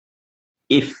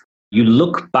if you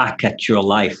look back at your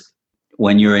life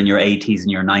when you're in your 80s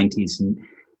and your 90s and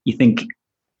you think,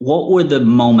 what were the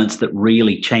moments that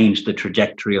really changed the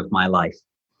trajectory of my life?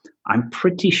 I'm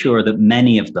pretty sure that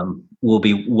many of them will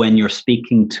be when you're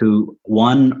speaking to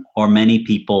one or many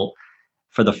people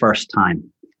for the first time.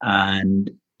 And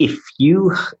if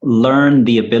you learn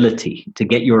the ability to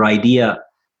get your idea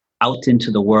out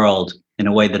into the world in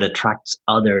a way that attracts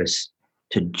others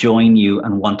to join you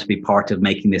and want to be part of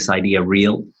making this idea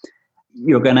real,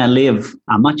 you're going to live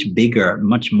a much bigger,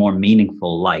 much more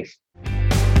meaningful life.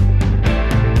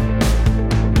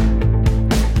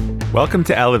 Welcome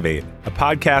to Elevate, a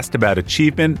podcast about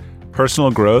achievement,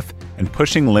 personal growth, and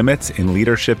pushing limits in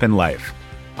leadership and life.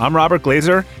 I'm Robert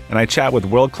Glazer, and I chat with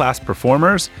world-class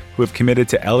performers who have committed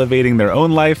to elevating their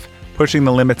own life, pushing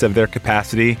the limits of their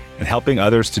capacity, and helping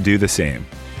others to do the same.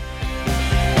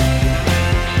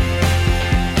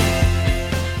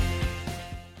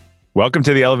 Welcome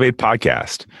to the Elevate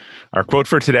podcast. Our quote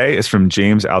for today is from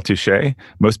James Altucher.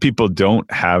 Most people don't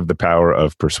have the power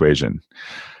of persuasion.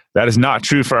 That is not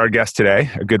true for our guest today,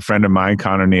 a good friend of mine,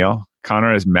 Conor Neill.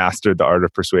 Conor has mastered the art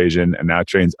of persuasion and now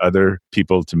trains other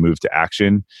people to move to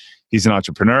action. He's an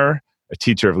entrepreneur, a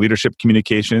teacher of leadership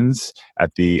communications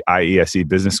at the IESE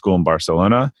Business School in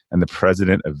Barcelona, and the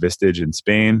president of Vistage in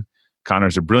Spain.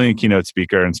 Conor's a brilliant keynote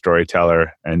speaker and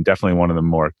storyteller, and definitely one of the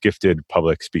more gifted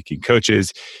public speaking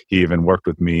coaches. He even worked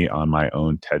with me on my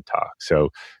own TED Talk.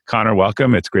 So, Conor,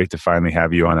 welcome. It's great to finally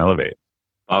have you on Elevate.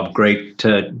 Bob, great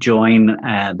to join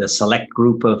the select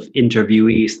group of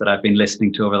interviewees that I've been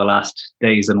listening to over the last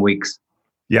days and weeks.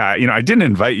 Yeah, I didn't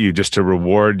invite you just to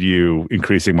reward you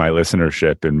increasing my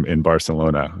listenership in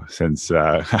Barcelona, since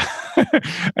I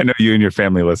know you and your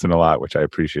family listen a lot, which I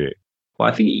appreciate.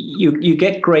 Well, I think you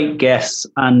get great guests.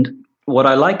 And what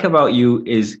I like about you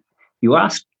is you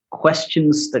ask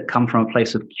questions that come from a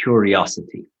place of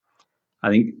curiosity. I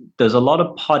think there's a lot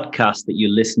of podcasts that you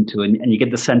listen to and you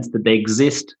get the sense that they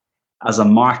exist as a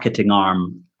marketing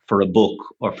arm for a book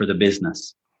or for the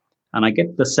business. And I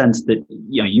get the sense that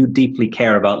you deeply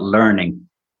care about learning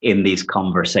in these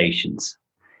conversations.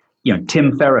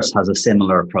 Tim Ferriss has a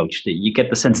similar approach. That you get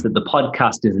the sense that the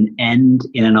podcast is an end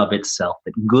in and of itself,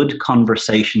 that good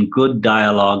conversation, good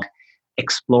dialogue,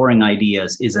 exploring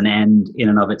ideas is an end in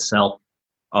and of itself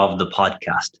of the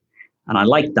podcast. And I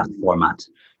like that format.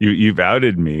 You've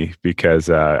outed me because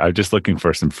I'm just looking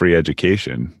for some free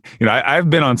education.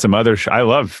 I've been on some other I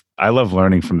love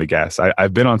learning from the guests.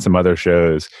 I've been on some other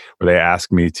shows where they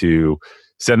ask me to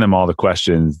send them all the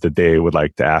questions that they would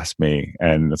like to ask me,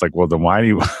 and it's like, well, then why do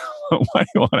you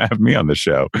want to have me on the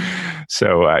show?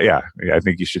 So I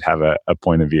think you should have a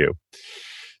point of view.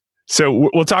 So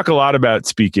we'll talk a lot about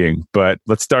speaking, but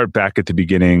let's start back at the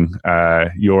beginning.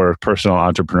 Your personal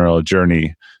entrepreneurial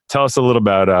journey. Tell us a little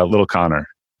about little Conor.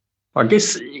 I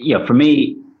guess, for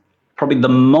me, probably the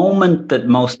moment that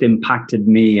most impacted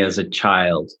me as a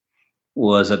child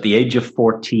was at the age of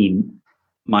 14.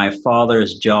 My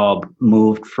father's job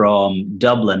moved from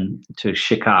Dublin to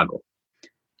Chicago.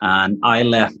 And I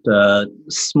left a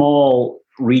small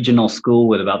regional school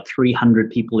with about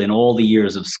 300 people in all the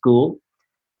years of school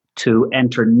to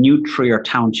enter New Trier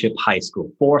Township High School.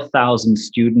 4,000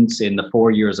 students in the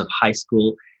 4 years of high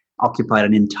school, occupied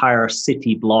an entire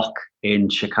city block in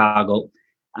Chicago.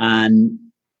 And,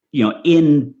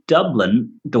 in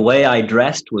Dublin, the way I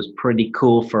dressed was pretty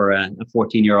cool for a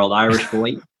 14-year-old Irish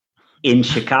boy. In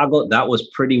Chicago, that was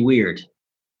pretty weird.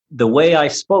 The way I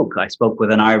spoke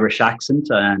with an Irish accent.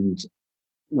 And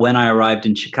when I arrived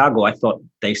in Chicago, I thought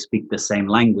they speak the same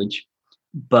language,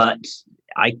 but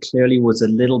I clearly was a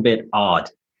little bit odd.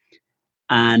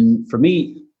 And for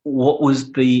me, what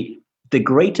was the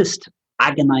greatest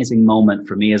agonizing moment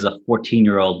for me as a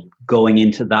 14-year-old going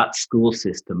into that school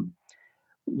system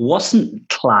wasn't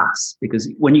class, because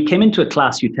when you came into a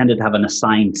class, you tended to have an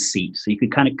assigned seat. So you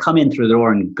could kind of come in through the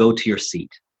door and go to your seat.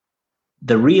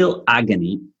 The real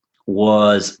agony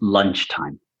was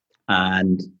lunchtime.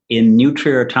 And in New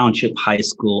Trier Township High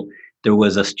School, there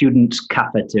was a student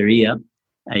cafeteria.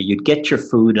 You'd get your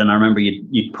food, and I remember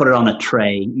you'd put it on a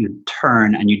tray, you'd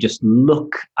turn, and you just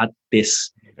look at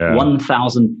this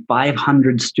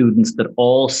 1,500 students that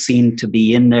all seemed to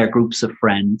be in their groups of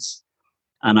friends.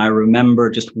 And I remember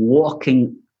just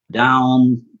walking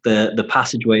down the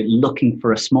passageway looking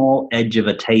for a small edge of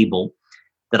a table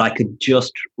that I could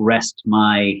just rest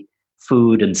my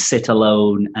food and sit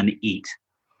alone and eat.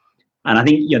 And I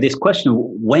think, this question of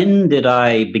when did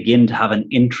I begin to have an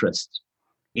interest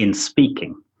in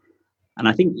speaking? And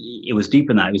I think it was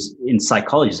deep in that. It was in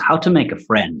psychology, how to make a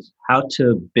friend, how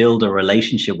to build a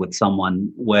relationship with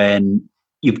someone when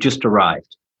you've just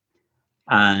arrived.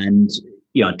 And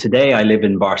today I live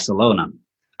in Barcelona.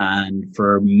 And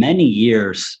for many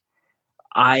years,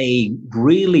 I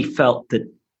really felt that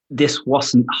this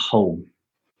wasn't home.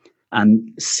 And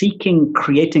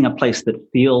creating a place that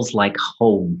feels like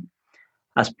home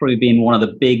has probably been one of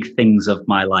the big things of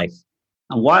my life.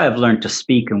 And why I've learned to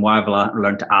speak and why I've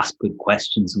learned to ask good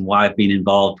questions and why I've been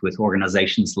involved with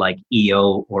organizations like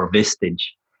EO or Vistage,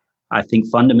 I think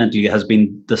fundamentally has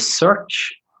been the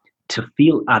search to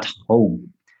feel at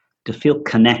home, to feel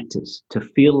connected, to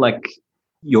feel like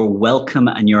you're welcome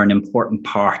and you're an important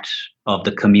part of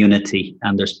the community.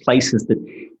 And there's places that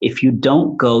if you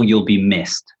don't go, you'll be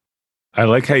missed. I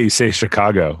like how you say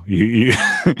Chicago.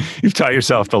 You've taught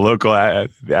yourself the local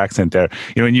accent there.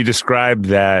 When you describe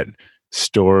that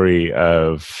story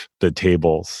of the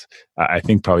tables, I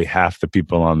think probably half the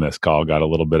people on this call got a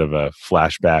little bit of a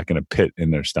flashback and a pit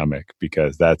in their stomach,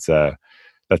 because that's a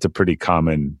pretty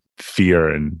common fear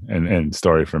and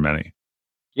story for many.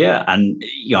 Yeah, and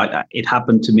it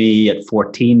happened to me at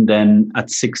 14. Then at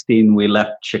 16, we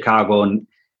left Chicago, and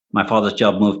my father's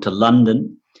job moved to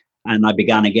London. And I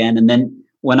began again. And then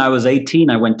when I was 18,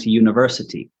 I went to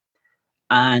university.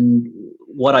 And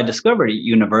what I discovered at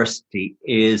university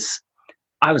is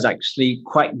I was actually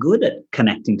quite good at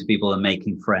connecting to people and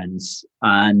making friends.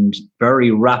 And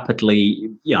very rapidly,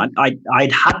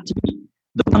 I'd had to be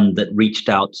the one that reached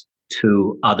out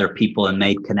to other people and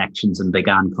made connections and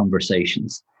began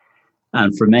conversations.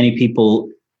 And for many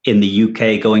people in the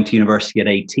UK going to university at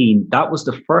 18, that was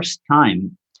the first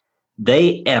time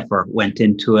they ever went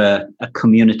into a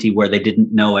community where they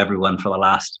didn't know everyone for the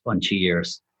last bunch of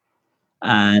years.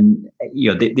 And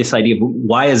this idea of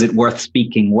why is it worth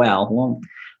speaking well? Well,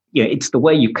 it's the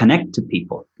way you connect to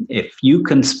people. If you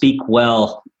can speak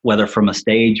well, whether from a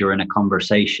stage or in a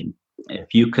conversation,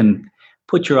 if you can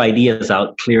put your ideas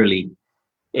out clearly,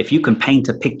 if you can paint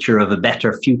a picture of a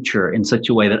better future in such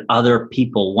a way that other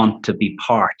people want to be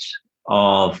part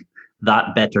of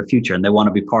that better future and they want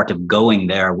to be part of going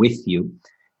there with you.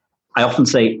 I often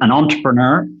say an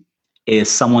entrepreneur is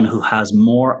someone who has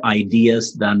more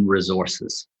ideas than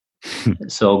resources.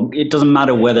 So it doesn't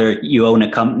matter whether you own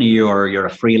a company or you're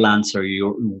a freelancer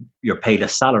or you're paid a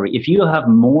salary. If you have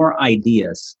more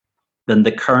ideas than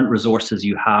the current resources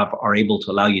you have are able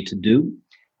to allow you to do,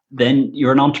 then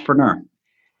you're an entrepreneur.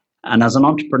 And as an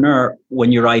entrepreneur,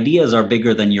 when your ideas are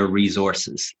bigger than your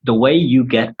resources, the way you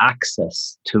get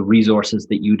access to resources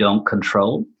that you don't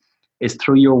control is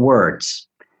through your words.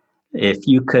 If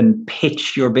you can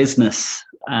pitch your business,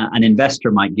 an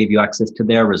investor might give you access to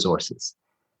their resources.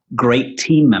 Great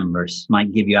team members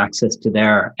might give you access to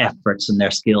their efforts and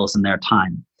their skills and their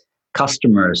time.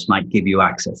 Customers might give you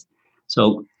access.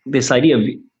 So this idea of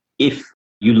if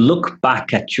you look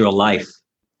back at your life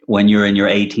when you're in your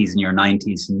 80s and your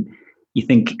 90s, and you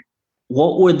think,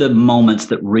 what were the moments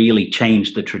that really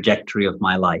changed the trajectory of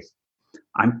my life?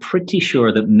 I'm pretty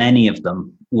sure that many of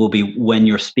them will be when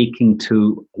you're speaking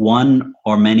to one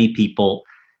or many people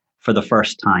for the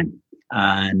first time.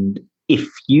 And if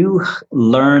you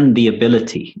learn the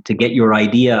ability to get your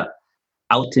idea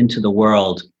out into the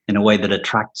world in a way that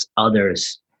attracts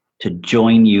others to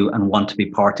join you and want to be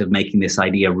part of making this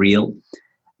idea real,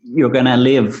 you're going to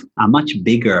live a much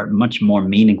bigger, much more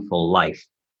meaningful life.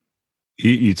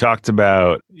 You talked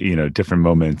about, different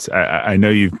moments. I know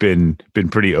you've been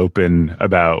pretty open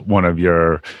about one of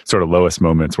your sort of lowest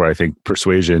moments where I think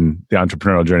persuasion, the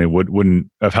entrepreneurial journey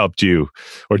wouldn't have helped you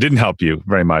or didn't help you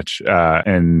very much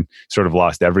and sort of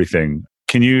lost everything.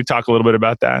 Can you talk a little bit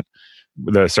about that,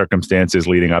 the circumstances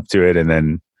leading up to it, and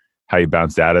then how you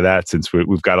bounced out of that, since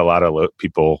we've got a lot of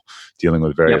people dealing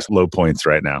with various low points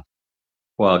right now?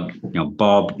 Well,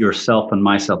 Bob, yourself and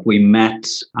myself, we met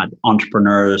at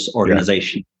Entrepreneurs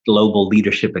Organization Global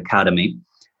Leadership Academy.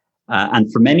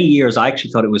 And for many years, I actually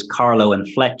thought it was Carlo and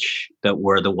Fletch that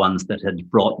were the ones that had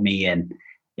brought me in.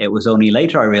 It was only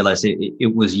later I realized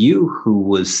it was you who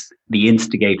was the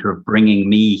instigator of bringing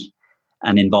me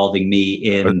and involving me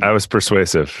in. I was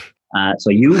persuasive.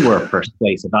 So you were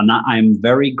persuasive. And I'm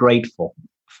very grateful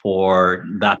for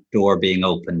that door being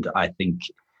opened. I think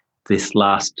this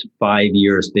last 5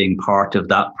 years being part of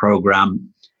that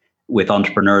program with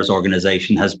Entrepreneurs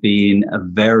Organization has been a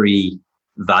very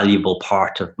valuable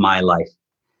part of my life.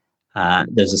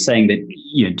 There's a saying that,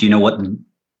 do you know what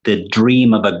the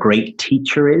dream of a great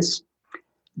teacher is?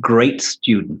 Great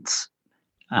students.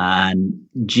 And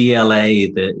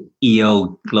GLA, the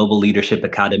EO Global Leadership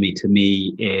Academy, to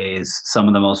me is some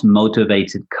of the most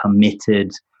motivated,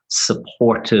 committed,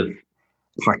 supportive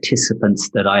participants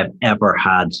that I've ever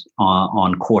had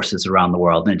on courses around the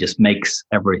world. And it just makes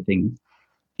everything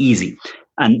easy.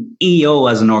 And EO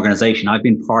as an organization, I've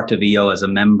been part of EO as a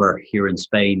member here in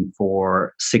Spain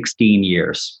for 16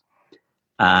 years.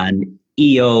 And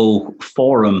EO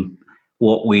Forum,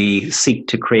 what we seek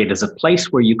to create is a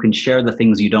place where you can share the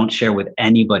things you don't share with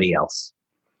anybody else.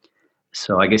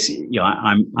 So I guess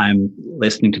I'm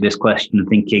listening to this question and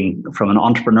thinking from an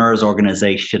entrepreneurs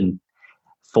organization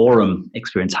forum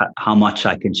experience, how much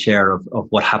I can share of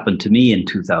what happened to me in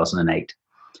 2008.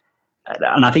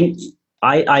 And I think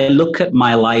I look at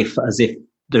my life as if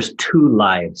there's two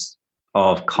lives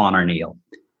of Conor Neill.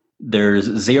 There's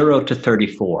 0 to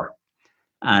 34.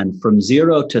 And from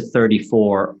 0 to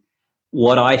 34,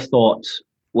 what I thought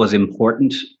was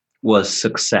important was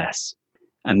success.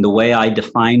 And the way I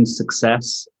defined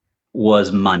success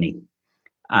was money.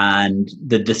 And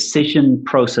the decision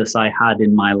process I had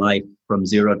in my life from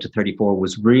 0 to 34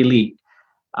 was really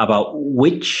about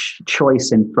which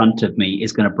choice in front of me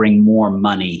is going to bring more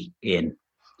money in.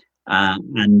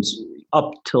 And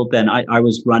up till then, I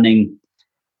was running,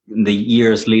 in the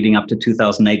years leading up to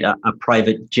 2008, a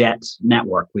private jet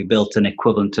network. We built an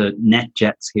equivalent to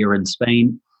NetJets here in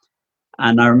Spain.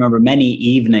 And I remember many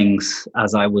evenings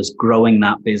as I was growing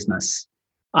that business,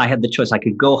 I had the choice. I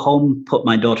could go home, put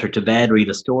my daughter to bed, read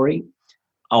a story,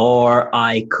 or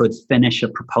I could finish a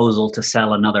proposal to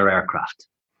sell another aircraft.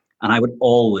 And I would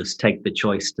always take the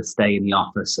choice to stay in the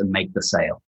office and make the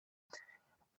sale.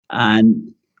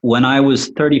 And when I was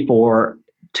 34,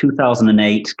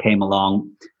 2008 came along.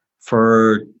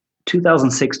 For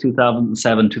 2006,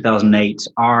 2007, 2008,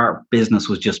 our business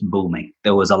was just booming.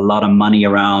 There was a lot of money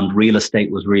around. Real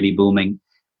estate was really booming.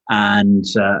 And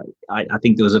I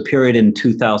think there was a period in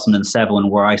 2007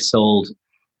 where I sold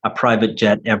a private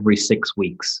jet every 6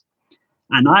 weeks.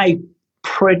 And I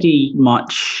pretty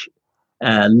much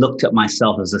looked at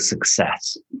myself as a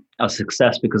success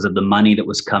because of the money that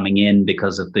was coming in,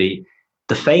 because of the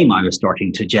fame I was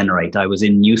starting to generate. I was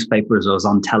in newspapers, I was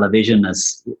on television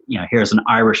as, here's an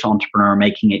Irish entrepreneur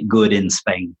making it good in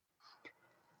Spain.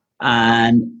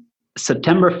 And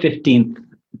September 15th,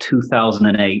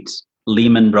 2008,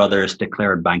 Lehman Brothers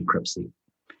declared bankruptcy.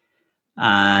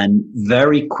 And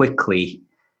very quickly,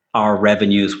 our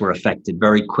revenues were affected.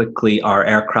 Very quickly, our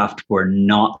aircraft were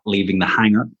not leaving the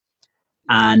hangar.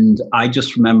 And I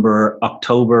just remember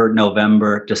October,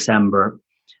 November, December,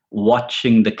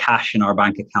 watching the cash in our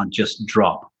bank account just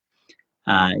drop.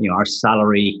 Our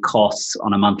salary costs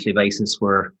on a monthly basis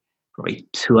were probably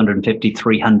 250,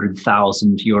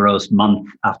 300,000 euros month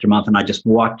after month. And I just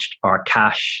watched our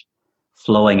cash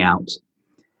flowing out.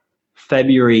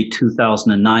 February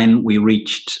 2009, we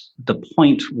reached the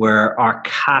point where our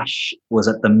cash was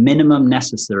at the minimum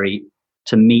necessary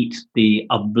to meet the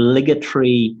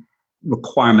obligatory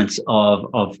requirements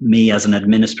of me as an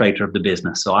administrator of the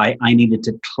business. So I needed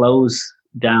to close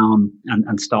down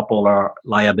and stop all our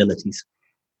liabilities.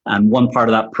 And one part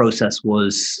of that process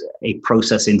was a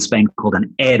process in Spain called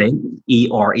an ERE,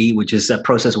 E-R-E, which is a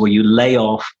process where you lay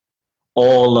off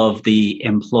all of the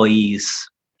employees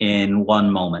in one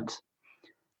moment.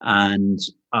 And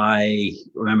I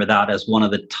remember that as one of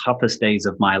the toughest days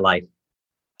of my life,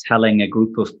 telling a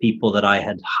group of people that I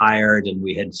had hired, and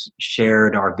we had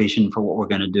shared our vision for what we're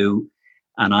going to do.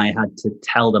 And I had to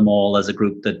tell them all as a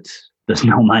group that there's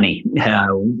no money.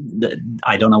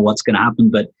 I don't know what's going to happen,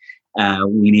 but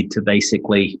we need to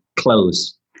basically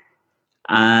close.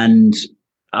 And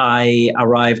I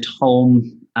arrived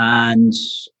home and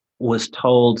was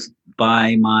told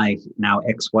by my now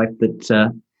ex-wife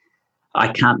that I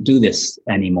can't do this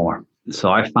anymore.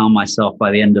 So I found myself by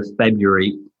the end of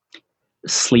February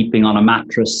sleeping on a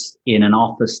mattress in an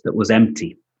office that was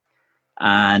empty.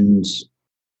 And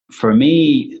for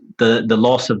me, the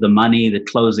loss of the money, the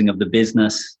closing of the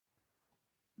business,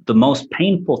 the most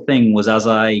painful thing was as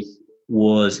I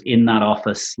was in that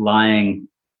office lying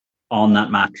on that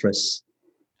mattress,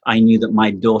 I knew that my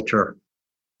daughter,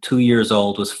 2 years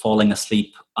old, was falling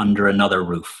asleep under another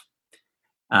roof.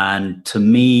 And to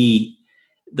me,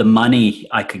 the money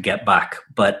I could get back,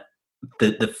 but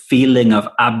the feeling of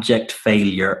abject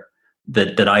failure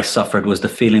that I suffered was the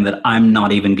feeling that I'm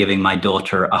not even giving my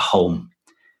daughter a home.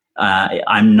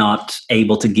 I'm not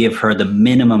able to give her the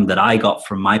minimum that I got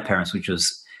from my parents, which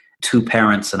was 2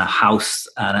 parents and a house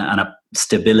and a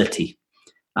stability.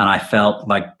 And I felt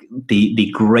like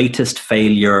the greatest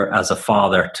failure as a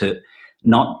father to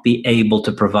not be able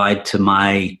to provide to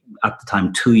my, at the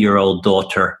time, 2-year-old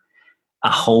daughter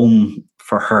a home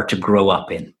for her to grow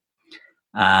up in.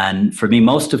 And for me,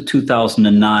 most of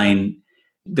 2009,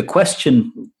 the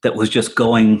question that was just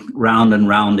going round and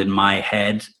round in my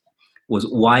head was,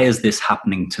 why is this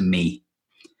happening to me?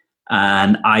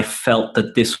 And I felt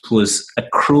that this was a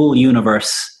cruel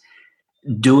universe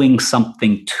doing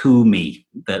something to me,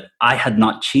 that I had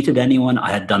not cheated anyone.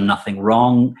 I had done nothing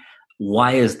wrong.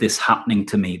 Why is this happening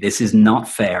to me? This is not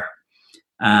fair.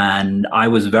 And I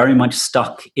was very much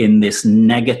stuck in this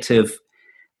negative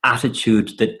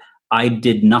attitude that I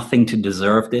did nothing to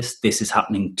deserve this. This is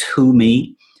happening to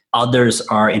me. Others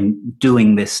are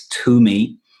doing this to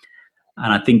me.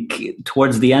 And I think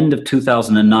towards the end of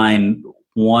 2009,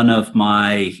 one of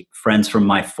my friends from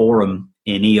my forum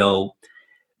in EO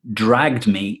dragged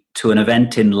me to an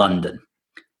event in London.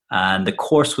 And the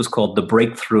course was called The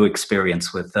Breakthrough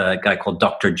Experience with a guy called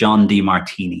Dr. John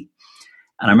Demartini.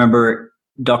 And I remember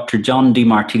Dr. John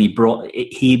Demartini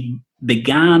he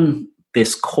began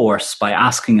this course by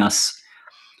asking us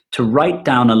to write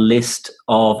down a list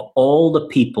of all the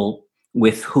people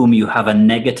with whom you have a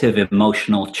negative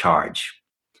emotional charge.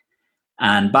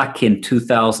 And back in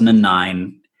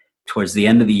 2009, towards the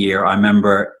end of the year, I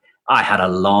remember I had a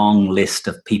long list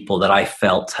of people that I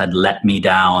felt had let me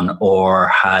down or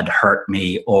had hurt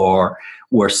me or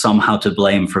were somehow to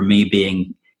blame for me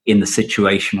being in the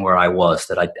situation where I was,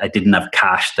 that I didn't have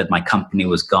cash, that my company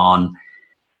was gone.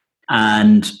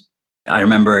 And I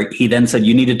remember he then said,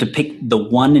 you needed to pick the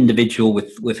one individual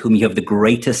with whom you have the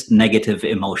greatest negative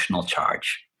emotional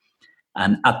charge.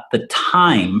 And at the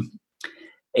time,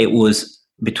 it was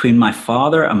between my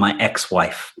father and my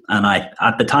ex-wife. And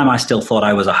at the time, I still thought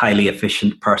I was a highly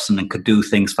efficient person and could do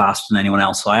things faster than anyone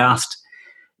else. So I asked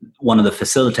one of the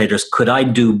facilitators, could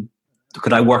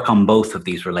I work on both of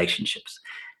these relationships?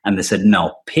 And they said,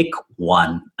 no, pick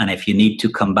one. And if you need to,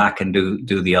 come back and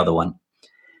do the other one.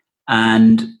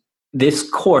 And this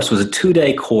course was a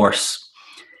 2-day course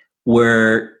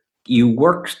where you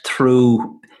worked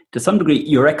through, to some degree,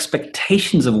 your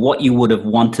expectations of what you would have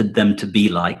wanted them to be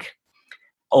like,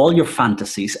 all your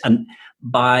fantasies. And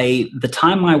by the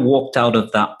time I walked out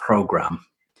of that program,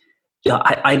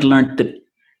 I'd learned that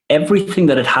everything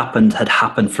that had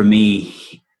happened for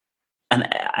me. And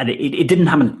it didn't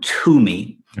happen to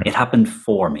me. It happened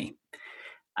for me.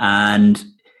 And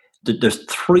there's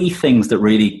 3 things that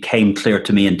really came clear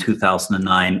to me in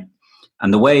 2009.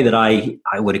 And the way that I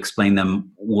would explain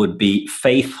them would be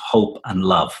faith, hope, and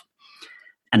love.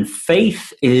 And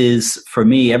faith is, for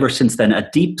me, ever since then, a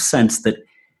deep sense that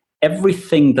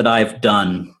everything that I've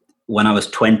done when I was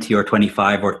 20 or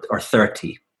 25 or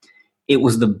 30, it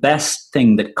was the best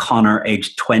thing that Conor,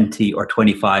 aged 20 or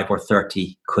 25 or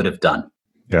 30, could have done.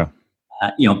 Yeah.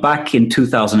 Back in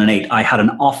 2008, I had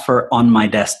an offer on my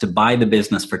desk to buy the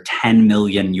business for 10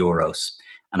 million euros.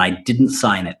 And I didn't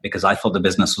sign it because I thought the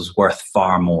business was worth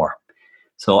far more.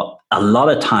 So a lot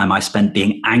of time I spent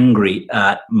being angry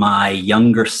at my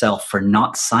younger self for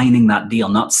not signing that deal,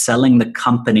 not selling the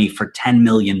company for 10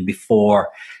 million before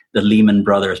the Lehman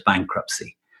Brothers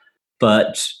bankruptcy.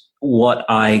 But what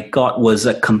I got was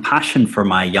a compassion for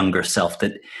my younger self,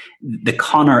 that the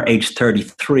Conor, age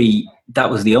 33, that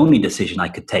was the only decision I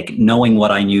could take, knowing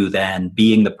what I knew then,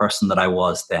 being the person that I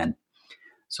was then.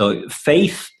 So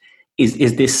faith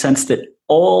is this sense that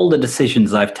all the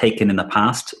decisions I've taken in the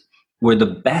past were the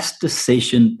best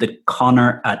decision that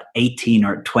Conor at 18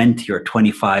 or 20 or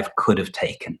 25 could have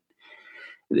taken.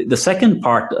 The second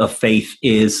part of faith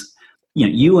is,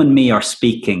 you and me are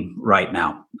speaking right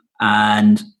now.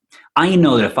 And I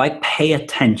know that if I pay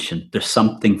attention, there's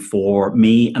something for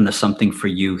me and there's something for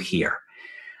you here.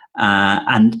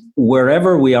 And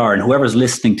wherever we are and whoever's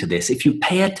listening to this, if you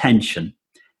pay attention,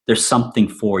 there's something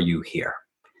for you here.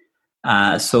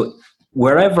 So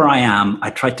wherever I am, I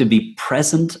try to be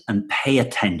present and pay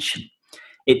attention.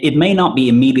 It may not be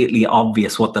immediately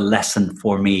obvious what the lesson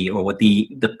for me or what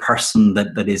the person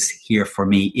that is here for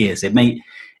me is. It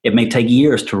may take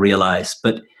years to realize,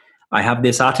 but I have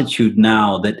this attitude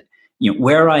now that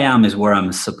where I am is where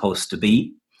I'm supposed to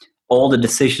be. All the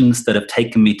decisions that have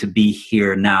taken me to be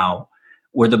here now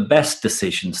were the best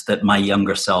decisions that my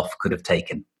younger self could have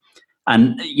taken.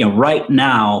 And right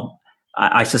now,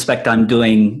 I suspect I'm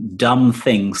doing dumb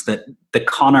things that the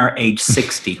Conor, age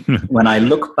 60, when I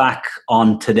look back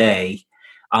on today,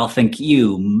 I'll think,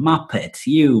 you muppet,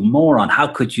 you moron, how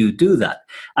could you do that?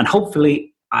 And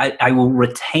hopefully I will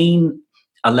retain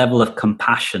a level of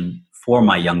compassion for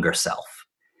my younger self.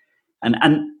 And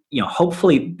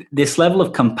hopefully this level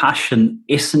of compassion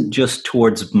isn't just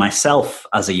towards myself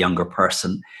as a younger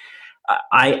person.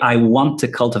 I want to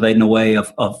cultivate in a way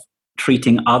of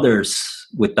treating others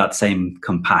with that same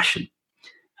compassion.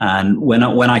 And when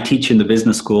I teach in the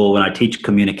business school, when I teach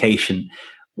communication,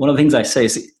 one of the things I say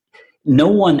is no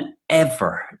one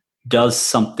ever does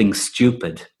something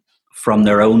stupid from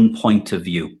their own point of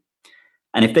view.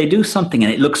 And if they do something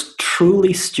and it looks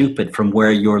truly stupid from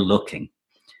where you're looking,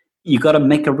 you got to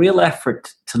make a real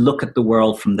effort to look at the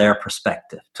world from their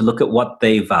perspective, to look at what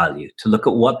they value, to look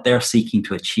at what they're seeking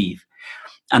to achieve.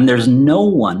 And there's no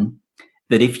one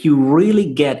that, if you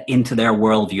really get into their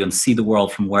worldview and see the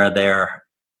world from where they're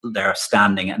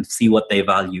standing and see what they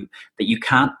value, that you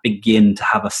can't begin to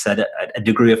have a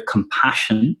degree of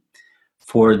compassion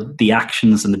for the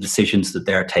actions and the decisions that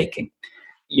they're taking.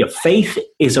 Your faith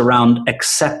is around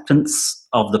acceptance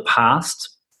of the past,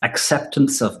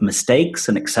 acceptance of mistakes,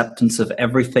 and acceptance of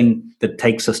everything that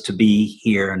takes us to be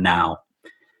here now.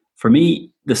 For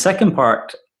me, the second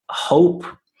part, hope,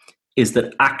 is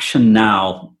that action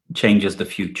now changes the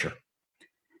future.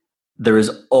 There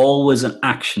is always an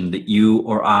action that you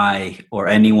or I or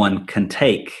anyone can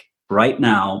take right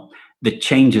now that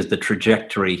changes the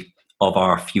trajectory of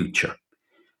our future.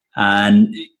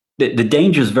 And the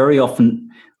danger is very often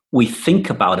we think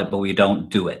about it, but we don't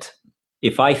do it.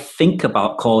 If I think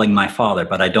about calling my father,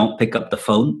 but I don't pick up the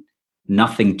phone,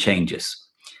 nothing changes.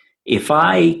 If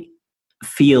I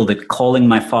feel that calling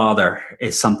my father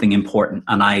is something important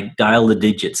and I dial the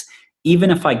digits, even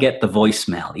if I get the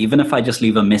voicemail, even if I just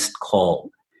leave a missed call,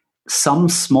 some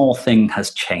small thing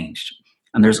has changed.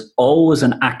 And there's always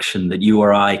an action that you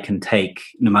or I can take,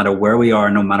 no matter where we are,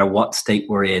 no matter what state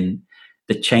we're in,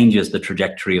 that changes the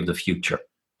trajectory of the future.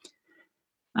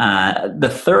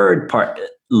 The third part,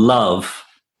 love.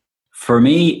 For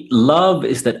me, love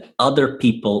is that other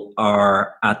people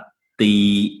are at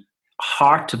the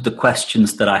heart of the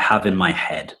questions that I have in my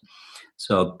head.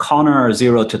 So Conor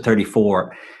 0 to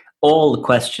 34, all the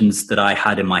questions that I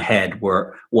had in my head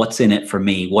were, what's in it for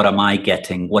me? What am I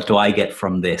getting? What do I get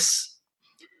from this?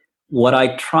 What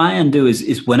I try and do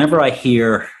is whenever I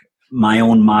hear my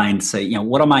own mind say,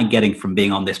 what am I getting from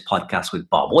being on this podcast with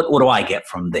Bob? What do I get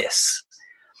from this?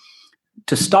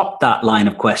 To stop that line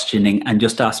of questioning and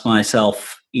just ask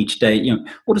myself each day,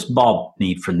 what does Bob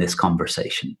need from this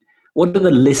conversation? What do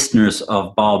the listeners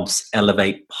of Bob's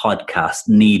Elevate podcast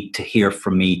need to hear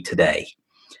from me today?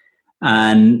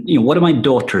 And what do my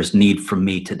daughters need from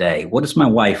me today? What does my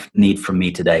wife need from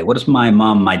me today? What does my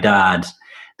mom, my dad,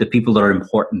 the people that are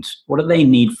important, what do they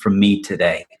need from me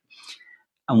today?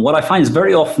 And what I find is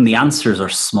very often the answers are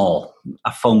small.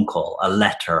 A phone call, a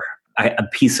letter, a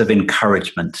piece of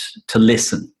encouragement, to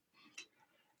listen.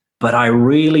 But I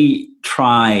really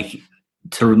try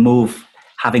to remove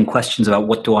having questions about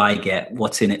what do I get,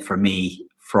 what's in it for me,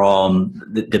 from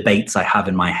the debates I have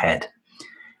in my head.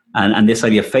 And this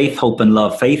idea of faith, hope, and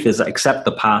love. Faith is accept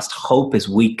the past. Hope is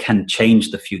we can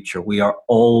change the future. We are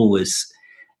always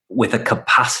with a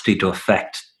capacity to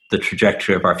affect the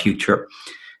trajectory of our future.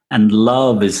 And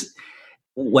love is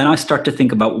when I start to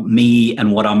think about me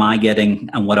and what am I getting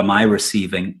and what am I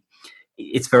receiving,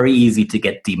 it's very easy to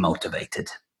get demotivated.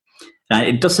 Now,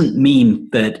 it doesn't mean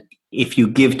that if you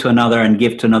give to another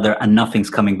and nothing's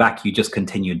coming back, you just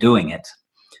continue doing it.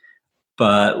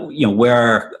 But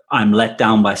where I'm let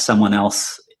down by someone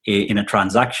else in a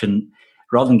transaction,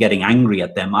 rather than getting angry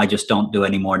at them, I just don't do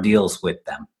any more deals with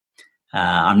them.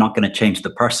 I'm not going to change the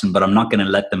person, but I'm not going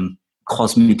to let them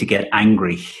cause me to get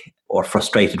angry or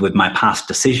frustrated with my past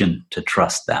decision to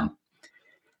trust them.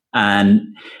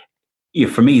 And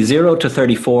for me, 0 to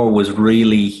 34 was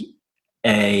really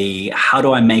how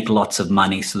do I make lots of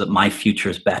money so that my future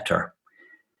is better?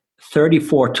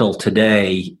 34 till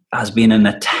today has been an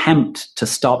attempt to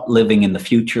stop living in the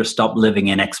future, stop living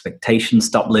in expectations,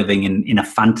 stop living in a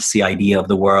fantasy idea of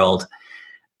the world,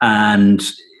 and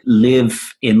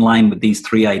live in line with these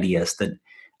three ideas: that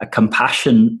a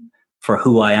compassion for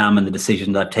who I am and the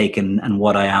decisions I've taken and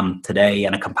what I am today,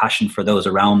 and a compassion for those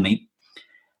around me.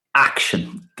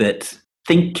 Action, that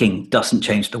thinking doesn't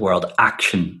change the world,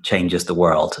 action changes the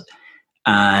world.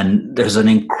 And there's an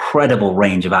incredible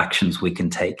range of actions we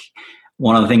can take.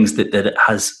 One of the things that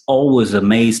has always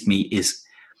amazed me is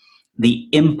the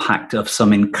impact of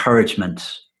some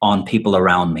encouragement on people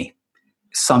around me.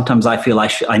 Sometimes I feel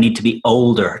I need to be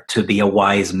older to be a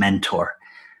wise mentor,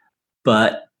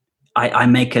 but I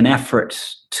make an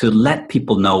effort to let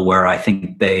people know where I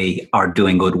think they are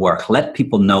doing good work, let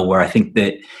people know where I think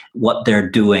that what they're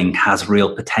doing has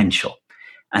real potential.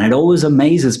 And it always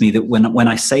amazes me that when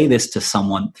I say this to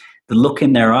someone, the look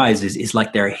in their eyes is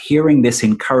like they're hearing this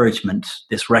encouragement,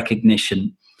 this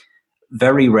recognition,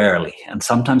 very rarely, and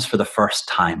sometimes for the first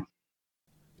time.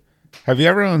 Have you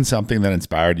ever owned something that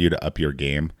inspired you to up your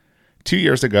game? 2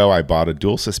 years ago, I bought a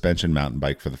dual suspension mountain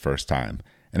bike for the first time,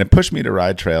 and it pushed me to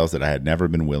ride trails that I had never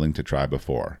been willing to try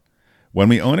before. When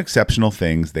we own exceptional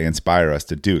things, they inspire us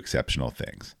to do exceptional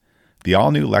things. The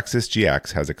all-new Lexus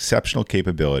GX has exceptional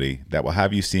capability that will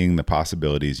have you seeing the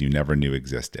possibilities you never knew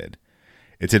existed.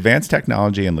 Its advanced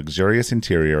technology and luxurious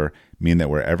interior mean that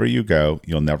wherever you go,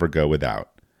 you'll never go without.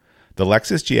 The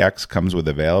Lexus GX comes with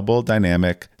available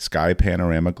dynamic sky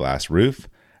panorama glass roof,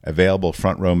 available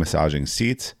front-row massaging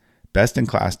seats,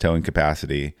 best-in-class towing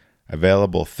capacity,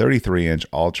 available 33-inch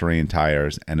all-terrain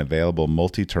tires, and available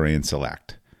multi-terrain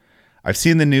select. I've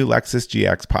seen the new Lexus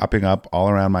GX popping up all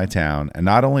around my town, and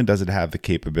not only does it have the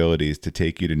capabilities to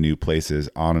take you to new places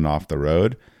on and off the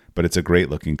road, but it's a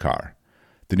great-looking car.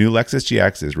 The new Lexus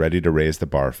GX is ready to raise the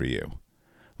bar for you.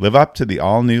 Live up to the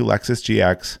all-new Lexus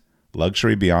GX,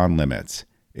 luxury beyond limits.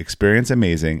 Experience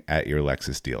amazing at your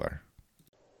Lexus dealer.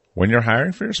 When you're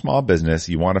hiring for your small business,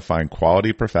 you want to find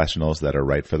quality professionals that are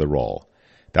right for the role.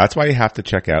 That's why you have to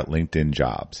check out LinkedIn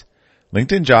Jobs.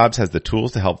 LinkedIn Jobs has the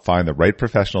tools to help find the right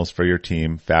professionals for your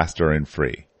team faster and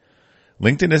free.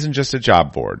 LinkedIn isn't just a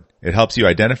job board. It helps you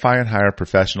identify and hire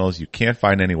professionals you can't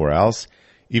find anywhere else,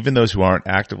 even those who aren't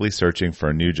actively searching for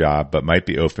a new job but might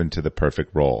be open to the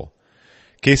perfect role.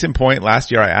 Case in point, last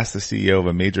year I asked the CEO of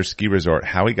a major ski resort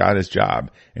how he got his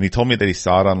job, and he told me that he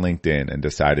saw it on LinkedIn and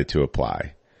decided to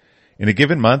apply. In a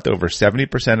given month, over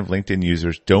 70% of LinkedIn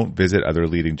users don't visit other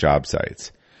leading job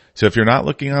sites. So if you're not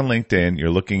looking on LinkedIn, you're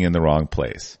looking in the wrong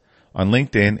place. On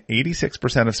LinkedIn,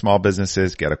 86% of small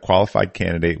businesses get a qualified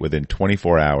candidate within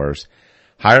 24 hours.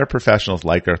 Hire professionals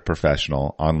like a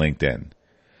professional on LinkedIn.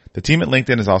 The team at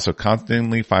LinkedIn is also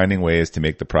constantly finding ways to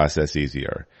make the process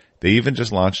easier. They even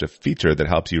just launched a feature that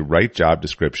helps you write job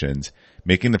descriptions,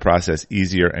 making the process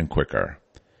easier and quicker.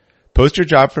 Post your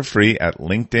job for free at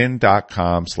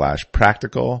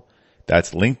linkedin.com/practical.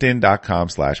 That's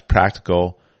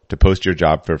linkedin.com/practical to post your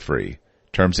job for free.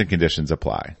 Terms and conditions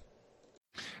apply.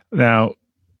 Now,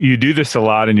 you do this a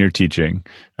lot in your teaching,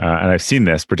 and I've seen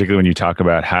this, particularly when you talk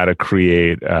about how to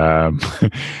create how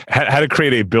to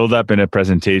create a build-up in a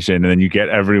presentation, and then you get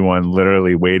everyone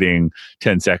literally waiting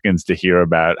 10 seconds to hear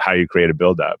about how you create a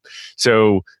build-up.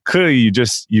 So clearly,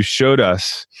 you showed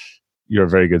us you're a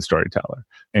very good storyteller,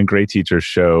 and great teachers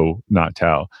show, not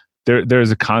tell.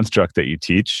 There's a construct that you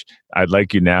teach. I'd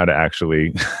like you now to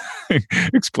actually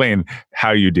explain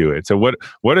how you do it. So what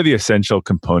are the essential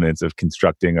components of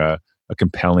constructing a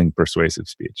compelling, persuasive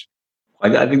speech?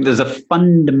 I think there's a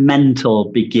fundamental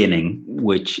beginning,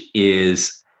 which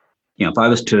is, if I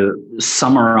was to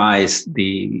summarize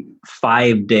the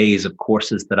 5 days of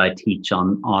courses that I teach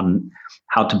on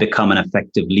how to become an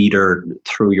effective leader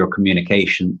through your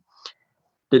communication,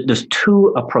 there's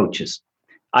two approaches.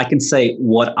 I can say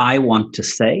what I want to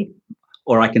say,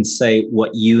 or I can say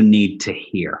what you need to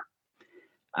hear.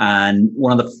 And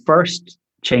one of the first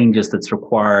changes that's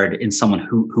required in someone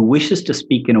who wishes to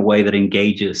speak in a way that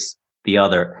engages the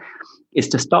other is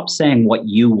to stop saying what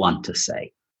you want to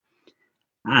say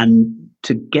and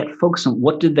to get focused on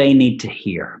what do they need to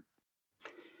hear.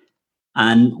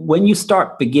 And when you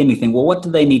start beginning, you think, well, what do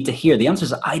they need to hear? The answer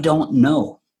is, I don't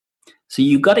know. So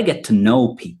you got to get to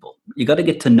know people. You got to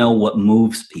get to know what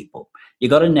moves people. You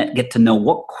got to get to know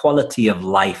what quality of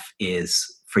life is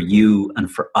for you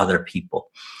and for other people.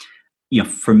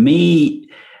 For me,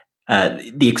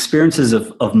 the experiences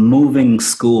of moving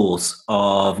schools,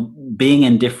 of being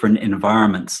in different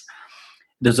environments.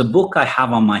 There's a book I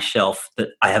have on my shelf that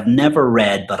I have never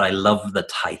read, but I love the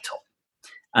title.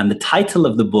 And the title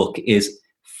of the book is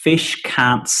Fish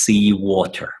Can't See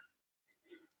Water.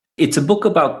 It's a book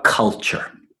about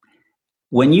culture.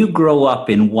 When you grow up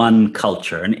in one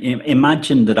culture, and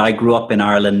imagine that I grew up in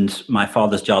Ireland, my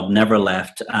father's job never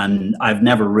left, and I've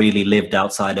never really lived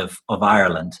outside of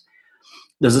Ireland.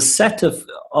 There's a set of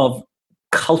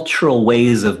cultural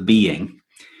ways of being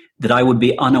that I would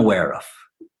be unaware of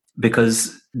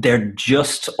because they're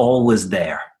just always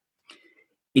there.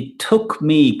 It took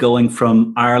me going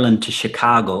from Ireland to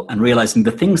Chicago and realizing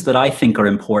the things that I think are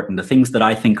important, the things that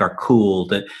I think are cool,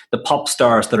 the pop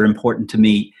stars that are important to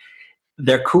me,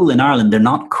 they're cool in Ireland. They're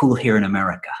not cool here in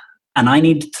America. And I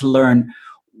needed to learn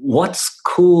what's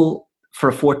cool for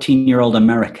a 14-year-old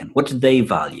American. What do they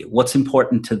value? What's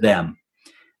important to them?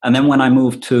 And then when I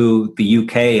moved to the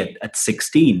UK at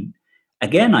 16,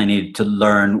 again, I needed to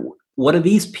learn, what are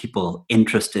these people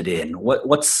interested in?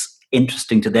 What's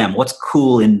interesting to them? What's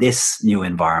cool in this new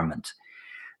environment?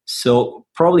 So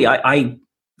probably I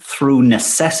through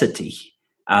necessity,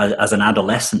 as an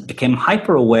adolescent, became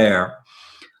hyper aware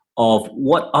of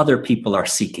what other people are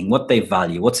seeking, what they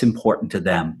value, what's important to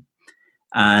them.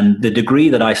 And the degree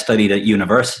that I studied at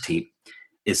university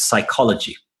is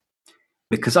psychology.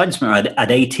 Because I just remember at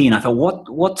 18, I thought,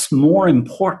 what's more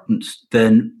important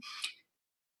than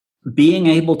being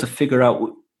able to figure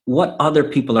out what other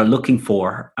people are looking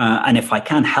for. And if I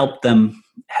can help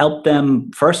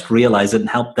them first realize it and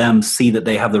help them see that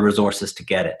they have the resources to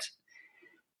get it.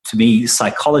 To me,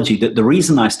 psychology, the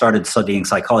reason I started studying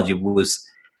psychology was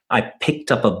I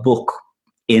picked up a book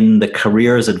in the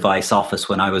careers advice office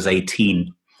when I was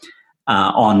 18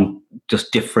 on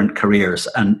just different careers.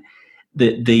 And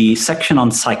the section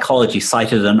on psychology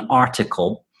cited an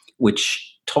article which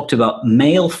talked about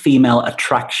male-female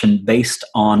attraction based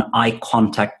on eye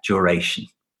contact duration.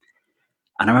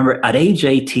 And I remember at age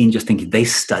 18 just thinking, they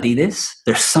study this?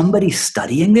 There's somebody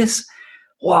studying this?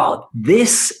 Wow,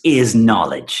 this is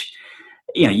knowledge.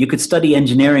 You could study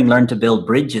engineering, learn to build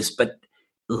bridges, but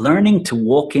learning to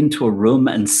walk into a room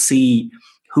and see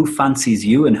who fancies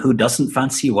you and who doesn't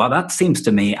fancy you, well, that seems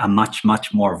to me a much,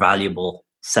 much more valuable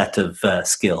set of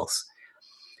skills.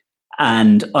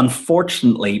 And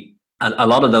unfortunately, a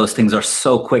lot of those things are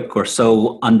so quick or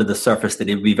so under the surface that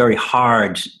it'd be very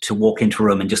hard to walk into a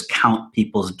room and just count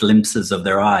people's glimpses of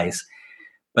their eyes.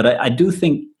 But I do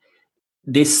think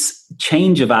this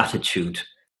change of attitude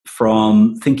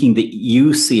from thinking that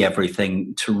you see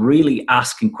everything to really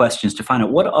asking questions to find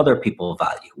out what other people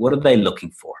value, what are they looking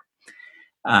for?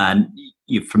 And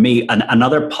for me,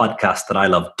 another podcast that I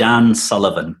love, Dan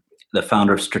Sullivan, the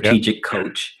founder of Strategic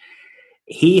Coach,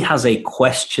 he has a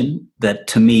question that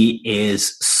to me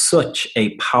is such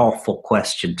a powerful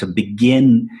question to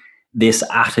begin this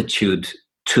attitude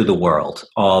to the world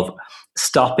of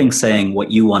stopping saying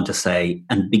what you want to say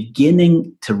and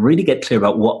beginning to really get clear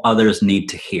about what others need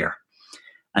to hear.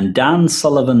 And Dan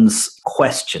Sullivan's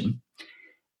question,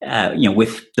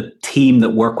 with the team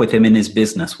that work with him in his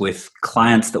business, with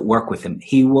clients that work with him,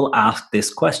 he will ask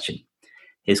this question.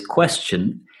 His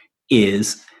question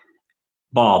is,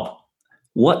 Bob,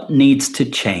 what needs to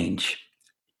change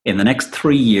in the next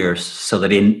 3 years so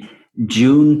that in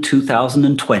June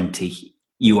 2020,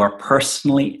 you are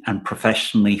personally and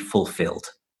professionally fulfilled?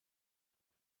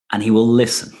 And he will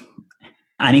listen.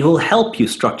 And he will help you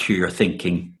structure your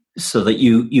thinking so that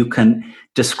you can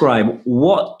describe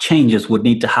what changes would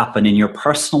need to happen in your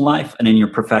personal life and in your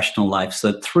professional life.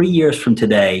 So that 3 years from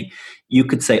today, you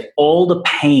could say all the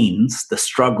pains, the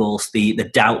struggles, the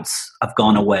doubts have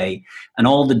gone away, and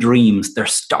all the dreams, they're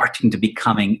starting to be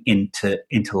coming into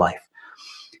life.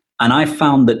 And I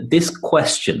found that this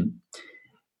question,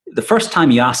 the first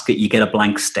time you ask it, you get a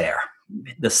blank stare.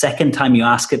 The second time you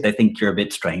ask it, they think you're a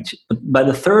bit strange. But by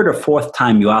the third or fourth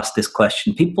time you ask this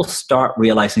question, people start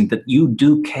realizing that you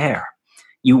do care.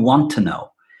 You want to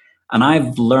know. And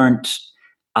I've learned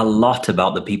a lot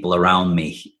about the people around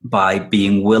me by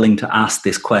being willing to ask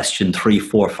this question 3,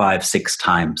 4, 5, 6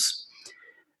 times.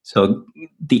 So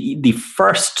the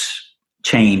first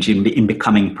change in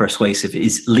becoming persuasive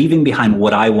is leaving behind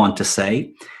what I want to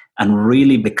say and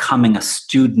really becoming a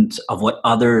student of what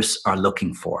others are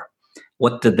looking for.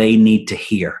 What do they need to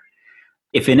hear?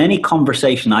 If in any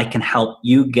conversation I can help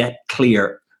you get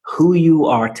clear who you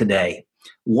are today,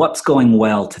 what's going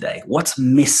well today, what's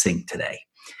missing today,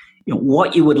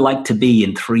 what you would like to be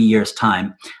in 3 years'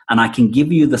 time, and I can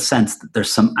give you the sense that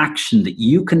there's some action that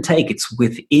you can take. It's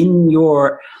within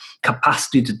your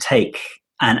capacity to take,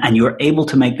 and you're able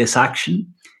to make this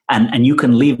action, and you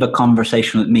can leave a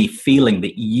conversation with me feeling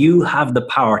that you have the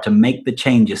power to make the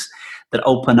changes that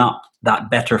open up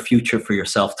that better future for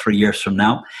yourself 3 years from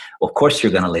now. Of course,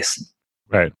 you're going to listen.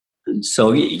 Right.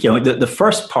 So, the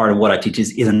first part of what I teach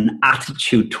is an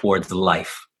attitude towards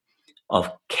life, of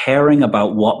caring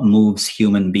about what moves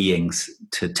human beings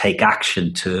to take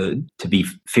action, to be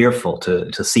fearful,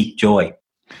 to seek joy.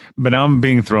 But now I'm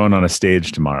being thrown on a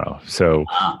stage tomorrow. So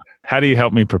how do you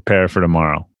help me prepare for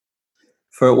tomorrow?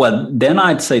 Then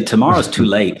I'd say tomorrow's too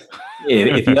late.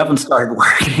 If you haven't started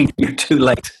working, you're too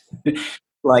late.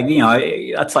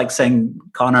 That's like saying,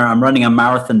 Conor, I'm running a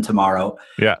marathon tomorrow.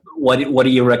 Yeah. What do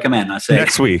you recommend? I say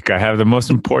next week. I have the most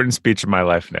important speech of my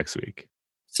life next week.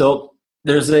 So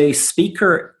there's a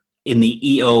speaker in the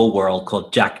EO world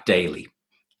called Jack Daly,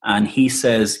 and he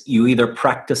says you either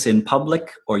practice in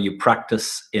public or you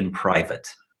practice in private.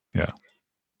 Yeah.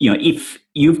 If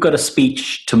you've got a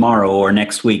speech tomorrow or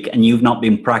next week and you've not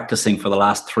been practicing for the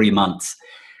last 3 months,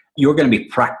 you're going to be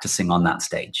practicing on that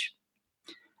stage.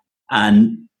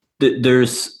 And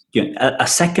there's a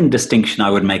second distinction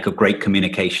I would make of great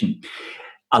communication.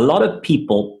 A lot of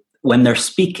people, when they're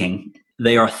speaking,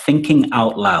 they are thinking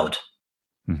out loud.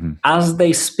 Mm-hmm. As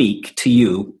they speak to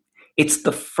you, it's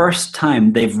the first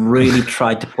time they've really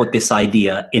tried to put this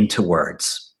idea into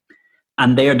words.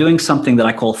 And they are doing something that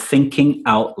I call thinking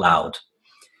out loud.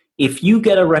 If you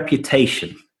get a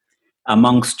reputation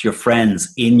amongst your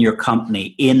friends, in your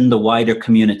company, in the wider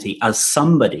community, as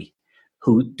somebody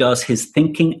who does his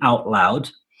thinking out loud,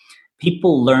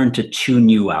 people learn to tune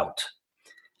you out.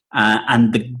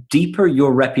 And the deeper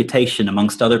your reputation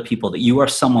amongst other people, that you are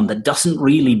someone that doesn't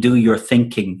really do your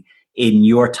thinking in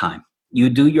your time. You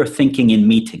do your thinking in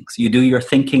meetings. You do your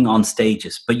thinking on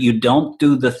stages, but you don't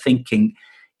do the thinking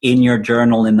in your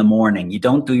journal in the morning. You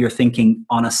don't do your thinking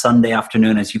on a Sunday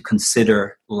afternoon as you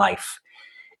consider life.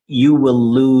 You will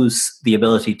lose the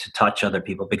ability to touch other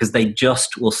people because they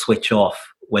just will switch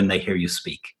off when they hear you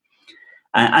speak.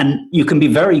 And you can be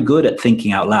very good at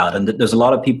thinking out loud. And there's a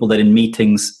lot of people that in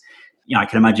meetings, I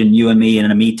can imagine you and me in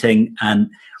a meeting, and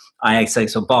I say,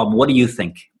 so Bob, what do you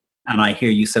think? And I hear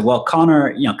you say, well,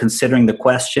 Conor, considering the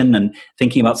question and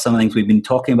thinking about some of the things we've been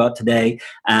talking about today,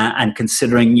 and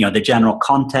considering, the general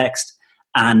context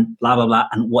and blah, blah, blah.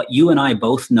 And what you and I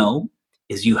both know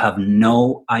is you have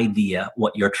no idea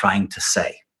what you're trying to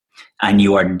say. And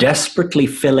you are desperately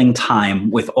filling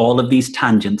time with all of these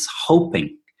tangents,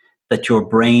 hoping that your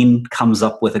brain comes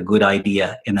up with a good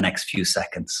idea in the next few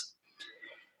seconds.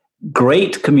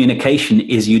 Great communication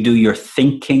is you do your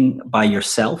thinking by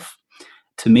yourself.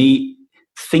 To me,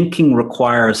 thinking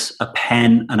requires a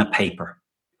pen and a paper,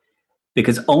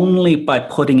 because only by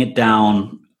putting it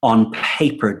down on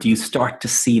paper do you start to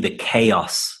see the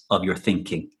chaos of your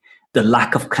thinking, the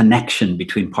lack of connection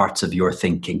between parts of your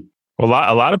thinking. Well,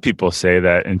 a lot of people say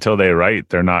that until they write,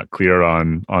 they're not clear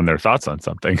on their thoughts on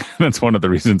something. That's one of the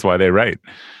reasons why they write.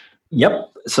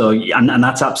 Yep. So, and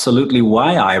that's absolutely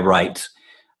why I write.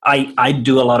 I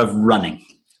do a lot of running.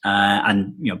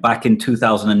 And back in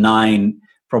 2009,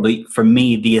 probably for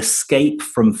me, the escape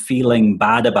from feeling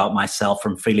bad about myself,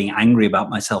 from feeling angry about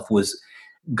myself, was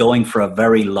going for a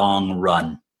very long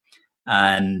run.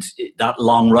 And that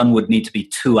long run would need to be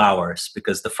 2 hours,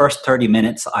 because the first 30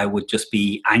 minutes I would just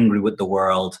be angry with the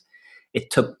world. It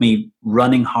took me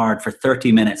running hard for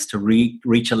 30 minutes to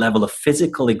reach a level of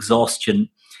physical exhaustion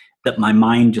that my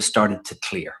mind just started to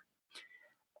clear.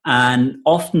 And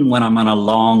often when I'm on a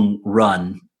long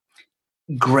run,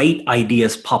 great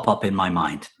ideas pop up in my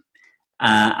mind.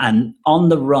 And on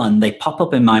the run, they pop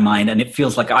up in my mind, and it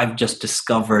feels like I've just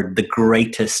discovered the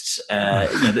greatest,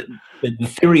 the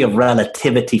theory of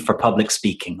relativity for public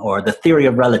speaking, or the theory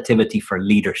of relativity for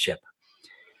leadership.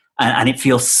 And it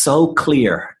feels so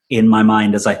clear in my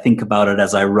mind as I think about it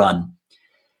as I run.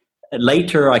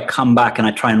 Later, I come back and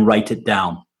I try and write it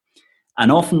down.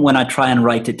 And often when I try and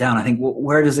write it down, I think, well,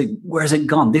 where's it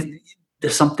gone?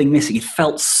 There's something missing. It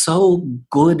felt so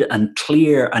good and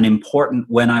clear and important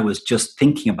when I was just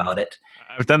thinking about it.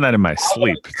 I've done that in my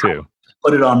sleep too.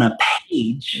 Put it on a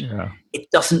page. Yeah. It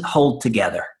doesn't hold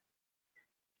together.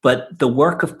 But the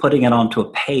work of putting it onto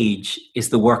a page is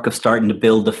the work of starting to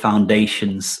build the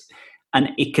foundations. And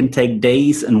it can take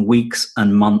days and weeks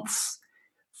and months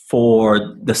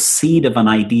for the seed of an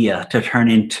idea to turn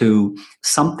into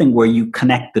something where you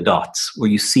connect the dots, where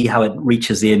you see how it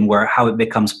reaches in, how it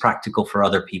becomes practical for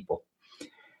other people.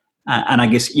 And I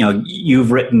guess,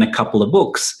 you've written a couple of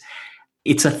books.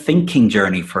 It's a thinking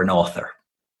journey for an author.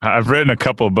 I've written a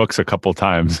couple of books a couple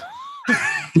times.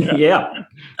 Yeah.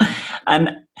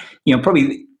 And,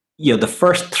 probably, the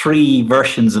first 3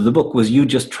 versions of the book was you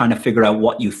just trying to figure out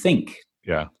what you think.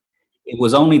 Yeah. It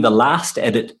was only the last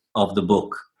edit of the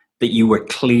book that you were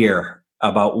clear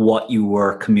about what you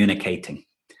were communicating.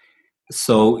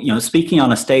 So, speaking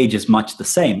on a stage is much the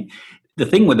same. The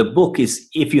thing with a book is,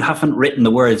 if you haven't written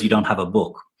the words, you don't have a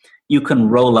book. You can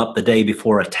roll up the day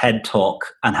before a TED talk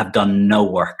and have done no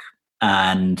work,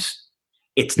 and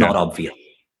it's not obvious.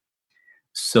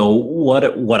 So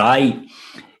what I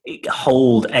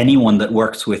hold anyone that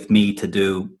works with me to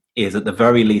do is, at the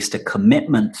very least, a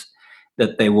commitment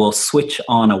that they will switch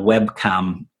on a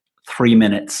webcam 3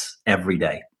 minutes every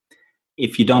day.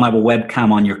 If you don't have a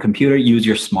webcam on your computer, use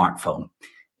your smartphone.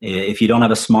 If you don't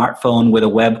have a smartphone with a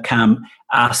webcam,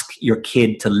 ask your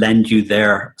kid to lend you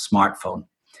their smartphone.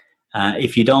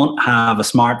 If you don't have a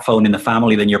smartphone in the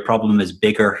family, then your problem is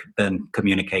bigger than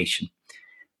communication.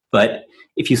 But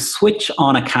if you switch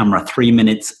on a camera 3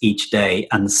 minutes each day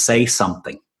and say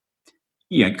something,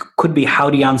 it could be, how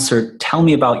do you answer, tell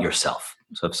me about yourself.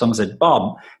 So if someone said,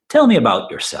 Bob, tell me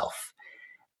about yourself.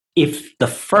 If the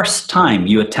first time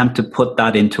you attempt to put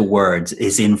that into words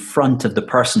is in front of the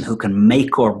person who can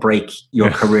make or break your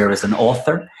career as an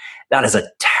author, that is a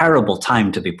terrible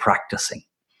time to be practicing.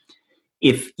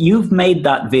 If you've made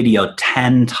that video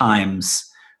 10 times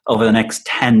over the next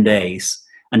 10 days,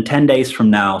 and 10 days from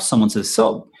now, someone says,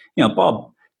 so,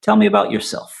 Bob, tell me about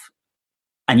yourself.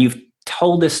 And you've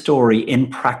told this story in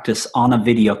practice on a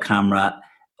video camera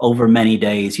over many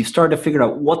days. You've started to figure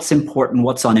out what's important,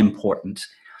 what's unimportant.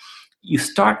 You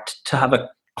start to have a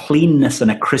cleanness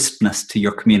and a crispness to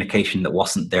your communication that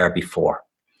wasn't there before.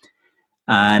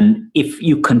 And if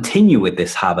you continue with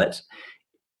this habit,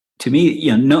 to me,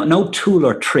 no tool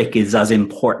or trick is as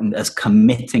important as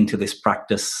committing to this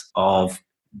practice of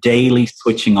daily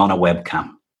switching on a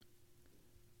webcam.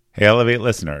 Hey, Elevate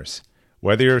listeners,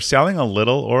 whether you're selling a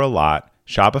little or a lot,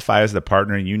 Shopify is the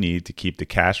partner you need to keep the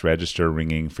cash register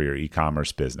ringing for your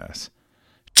e-commerce business.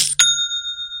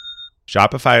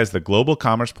 Shopify is the global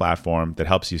commerce platform that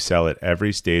helps you sell at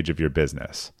every stage of your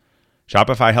business.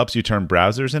 Shopify helps you turn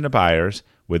browsers into buyers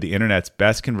with the internet's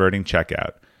best converting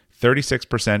checkout,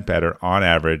 36% better on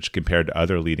average compared to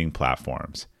other leading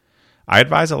platforms. I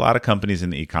advise a lot of companies in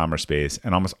the e-commerce space,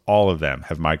 and almost all of them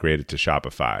have migrated to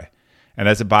Shopify. And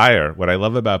as a buyer, what I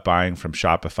love about buying from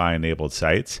Shopify-enabled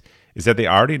sites is that they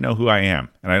already know who I am,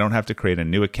 and I don't have to create a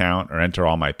new account or enter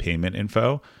all my payment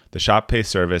info. The Shop Pay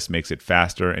service makes it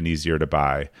faster and easier to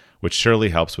buy, which surely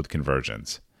helps with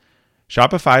conversions.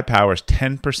 Shopify powers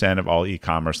 10% of all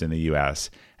e-commerce in the US,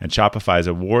 and Shopify's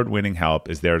award-winning help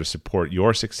is there to support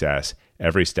your success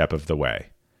every step of the way.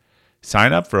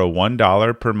 Sign up for a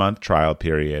 $1 per month trial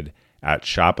period at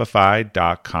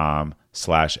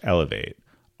shopify.com/elevate,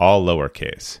 all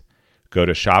lowercase. Go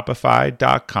to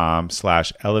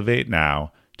shopify.com/elevate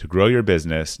now to grow your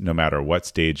business no matter what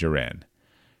stage you're in.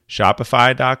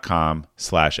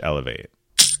 Shopify.com/elevate.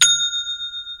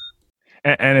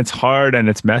 And it's hard and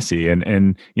it's messy.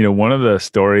 And one of the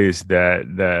stories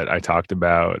that I talked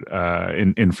about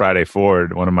in Friday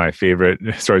Forward, one of my favorite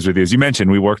stories with you, as you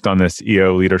mentioned, we worked on this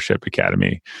EO Leadership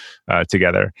Academy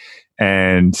together.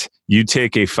 And you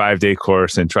take a 5-day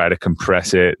course and try to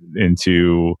compress it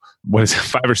into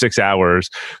 5 or 6 hours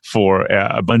for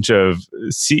a bunch of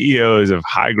CEOs of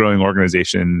high growing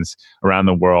organizations around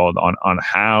the world on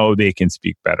how they can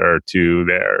speak better to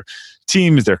their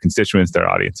teams, their constituents, their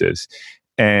audiences.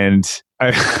 And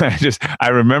I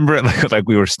remember it like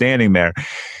we were standing there.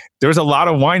 There was a lot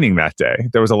of whining that day.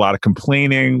 There was a lot of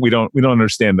complaining. We don't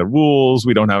understand the rules.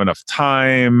 We don't have enough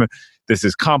time. This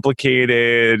is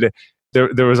complicated.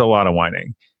 There was a lot of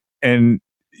whining. And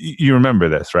you remember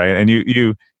this, right? And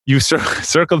you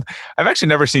circled. I've actually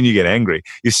never seen you get angry.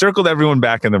 You circled everyone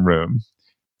back in the room.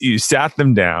 You sat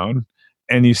them down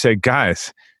and you said,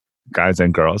 guys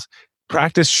and girls,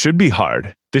 practice should be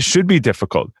hard. This should be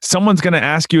difficult. Someone's going to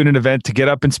ask you in an event to get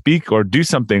up and speak or do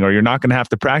something, or you're not going to have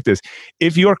to practice.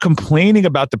 If you're complaining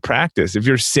about the practice, if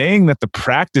you're saying that the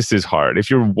practice is hard, if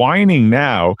you're whining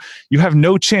now, you have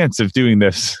no chance of doing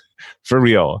this for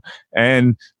real.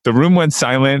 And the room went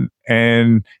silent,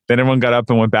 and then everyone got up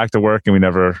and went back to work, and we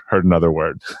never heard another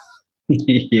word.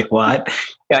 I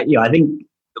think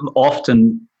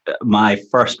often my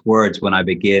first words when I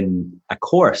begin a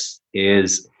course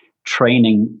is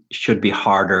training should be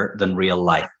harder than real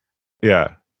life.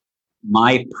 Yeah.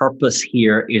 My purpose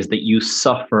here is that you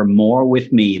suffer more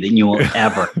with me than you will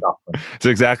ever suffer. It's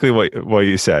exactly what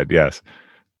you said. Yes.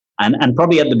 And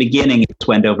probably at the beginning, it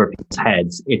went over people's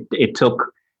heads. It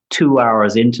took 2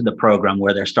 hours into the program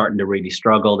where they're starting to really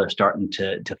struggle. They're starting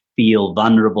to feel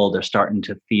vulnerable. They're starting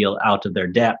to feel out of their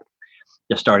depth.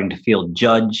 They're starting to feel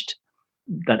judged.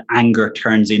 That anger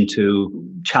turns into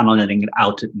channeling it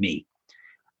out at me.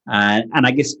 And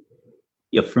I guess,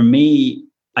 for me,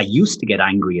 I used to get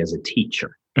angry as a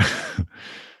teacher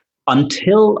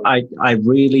until I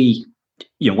really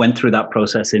went through that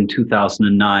process in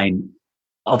 2009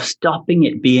 of stopping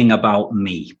it being about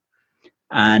me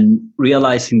and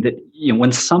realizing that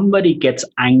when somebody gets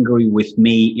angry with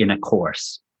me in a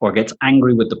course or gets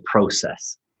angry with the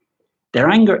process, their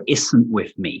anger isn't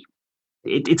with me.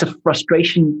 It's a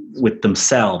frustration with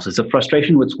themselves. It's a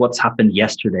frustration with what's happened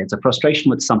yesterday. It's a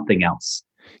frustration with something else.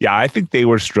 Yeah, I think they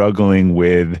were struggling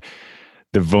with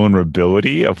the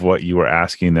vulnerability of what you were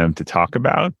asking them to talk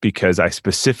about, because I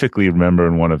specifically remember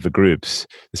in one of the groups,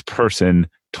 this person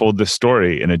told the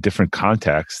story in a different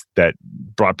context that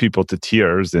brought people to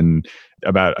tears and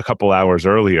about a couple hours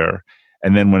earlier.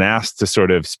 And then when asked to sort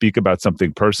of speak about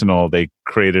something personal, they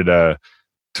created a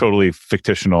totally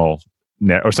fictional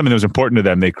or something that was important to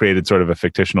them. They created sort of a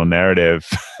fictional narrative.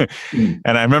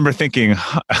 And I remember thinking,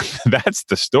 that's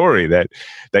the story that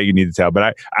you need to tell.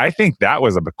 But I think that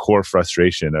was a core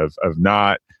frustration of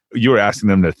not, you were asking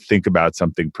them to think about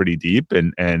something pretty deep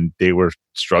and they were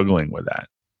struggling with that.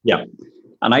 Yeah.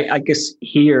 And I guess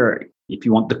here, if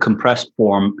you want the compressed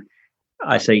form,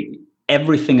 I say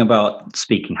everything about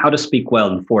speaking, how to speak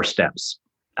well in 4 steps.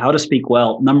 How to speak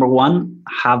well. Number 1,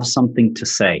 have something to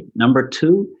say. Number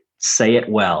 2, say it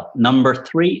well. Number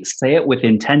 3, say it with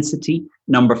intensity.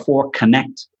 Number 4,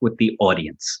 connect with the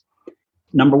audience.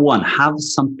 Number 1, have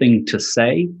something to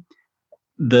say.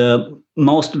 the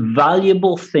most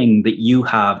valuable thing that you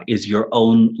have is your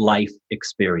own life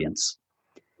experience.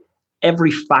 Every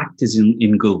fact is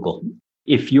in Google.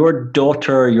 If your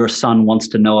daughter or your son wants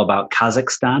to know about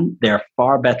Kazakhstan, they're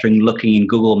far better in looking in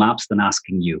Google Maps than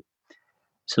asking you.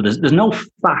 So there's no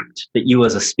fact that you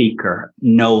as a speaker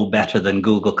know better than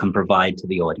Google can provide to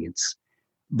the audience.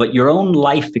 But your own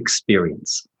life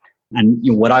experience, and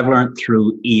what I've learned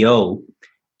through EO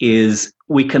is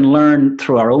we can learn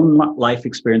through our own life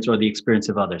experience or the experience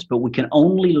of others, but we can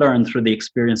only learn through the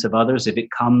experience of others if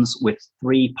it comes with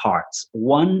three parts.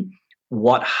 One,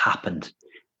 what happened?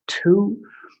 Two,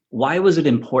 why was it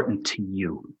important to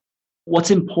you?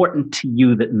 What's important to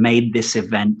you that made this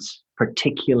event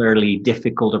particularly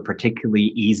difficult or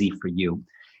particularly easy for you?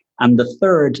 And the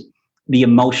third, the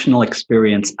emotional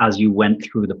experience as you went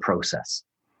through the process.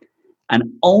 And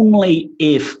only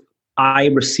if I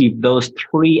receive those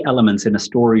three elements in a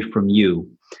story from you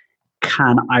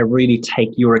can I really take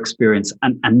your experience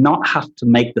and not have to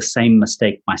make the same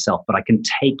mistake myself, but I can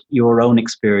take your own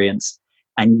experience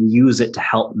and use it to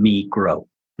help me grow.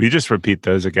 Will you just repeat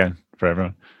those again for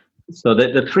everyone? So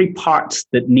the three parts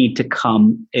that need to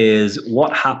come is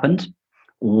what happened,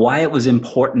 why it was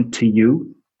important to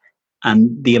you,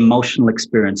 and the emotional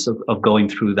experience of going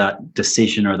through that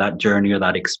decision or that journey or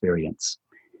that experience.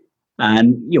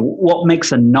 And what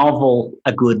makes a novel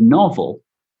a good novel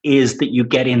is that you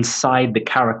get inside the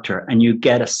character and you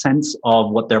get a sense of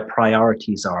what their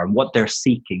priorities are and what they're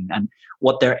seeking and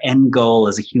what their end goal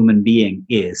as a human being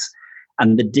is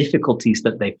and the difficulties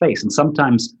that they face. And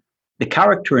sometimes the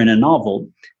character in a novel,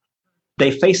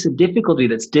 they face a difficulty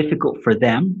that's difficult for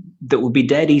them that will be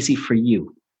dead easy for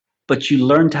you. But you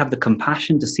learn to have the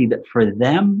compassion to see that for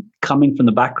them, coming from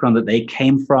the background that they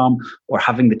came from, or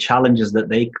having the challenges that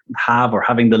they have, or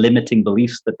having the limiting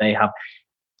beliefs that they have,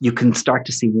 you can start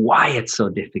to see why it's so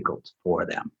difficult for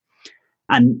them.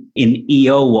 And in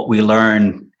EO, what we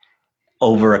learn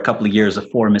over a couple of years of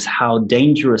form is how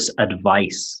dangerous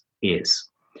advice is.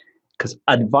 Because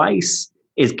advice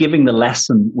is giving the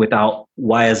lesson without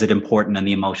why is it important and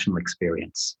the emotional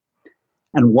experience.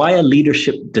 And why a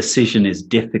leadership decision is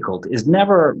difficult is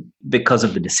never because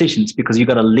of the decision. It's because you've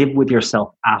got to live with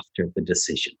yourself after the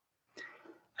decision.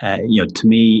 To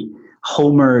me,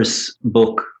 Homer's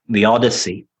book, The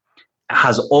Odyssey,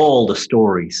 has all the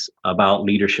stories about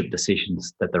leadership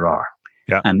decisions that there are.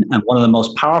 Yeah. And one of the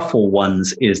most powerful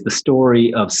ones is the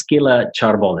story of Scylla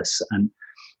Charybdis. And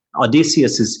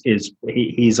Odysseus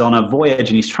he's on a voyage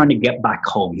and he's trying to get back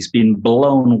home. He's been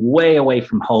blown way away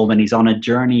from home and he's on a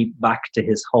journey back to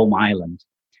his home island.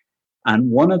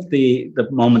 And one of the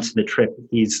moments of the trip,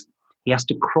 he has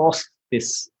to cross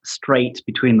this strait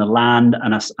between the land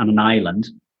and an island.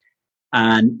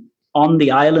 And on the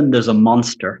island, there's a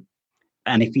monster.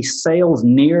 And if he sails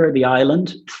near the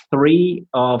island, 3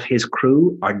 of his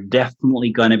crew are definitely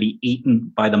going to be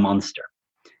eaten by the monster.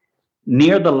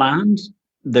 Near the land,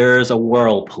 there's a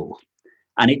whirlpool.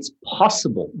 And it's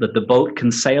possible that the boat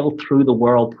can sail through the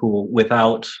whirlpool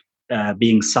without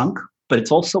being sunk, but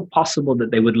it's also possible that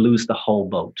they would lose the whole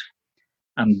boat.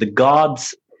 And the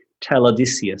gods tell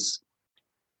Odysseus,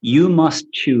 you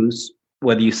must choose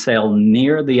whether you sail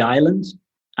near the island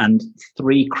and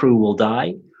 3 crew will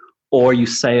die, or you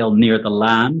sail near the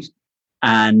land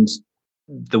and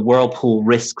the whirlpool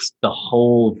risks the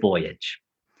whole voyage.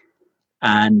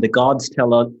 And the gods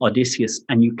tell Odysseus,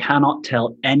 and you cannot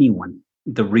tell anyone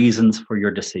the reasons for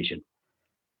your decision.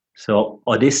 So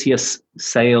Odysseus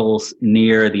sails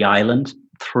near the island.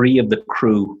 3 of the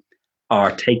crew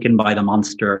are taken by the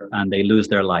monster and they lose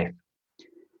their life.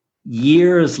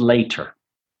 Years later,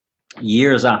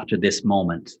 years after this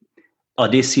moment,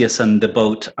 Odysseus and the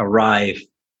boat arrive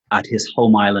at his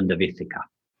home island of Ithaca.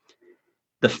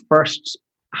 The first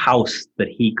house that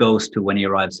he goes to when he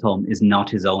arrives home is not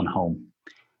his own home.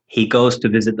 He goes to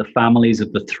visit the families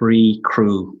of the 3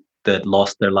 crew that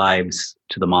lost their lives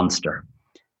to the monster.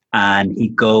 And he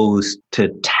goes to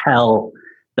tell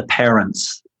the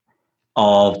parents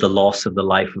of the loss of the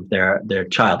life of their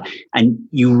child. And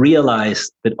you realize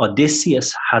that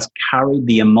Odysseus has carried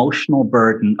the emotional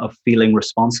burden of feeling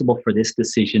responsible for this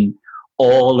decision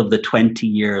all of the 20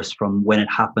 years from when it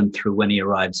happened through when he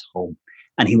arrives home.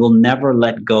 And he will never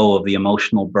let go of the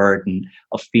emotional burden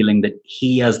of feeling that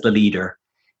he, as the leader,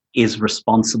 is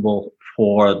responsible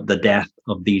for the death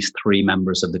of these 3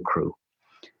 members of the crew.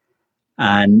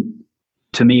 And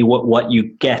to me, what you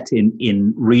get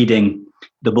in reading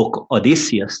the book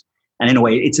Odysseus, and in a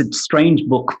way, it's a strange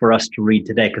book for us to read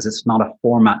today because it's not a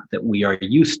format that we are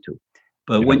used to.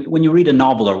 But when you read a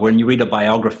novel or when you read a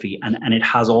biography and it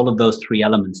has all of those 3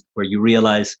 elements where you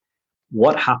realize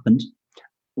what happened,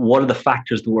 what are the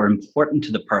factors that were important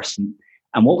to the person,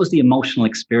 and what was the emotional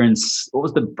experience, what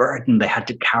was the burden they had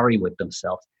to carry with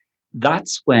themselves.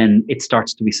 That's when it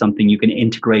starts to be something you can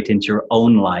integrate into your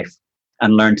own life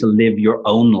and learn to live your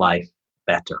own life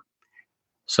better.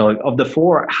 So of the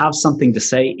four, have something to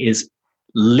say is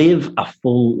live a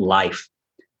full life.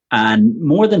 And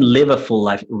more than live a full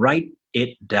life, write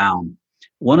it down.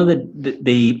 One of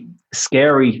the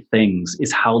scary things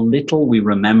is how little we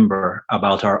remember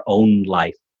about our own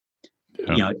life.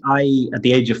 Yeah. You know, at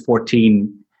the age of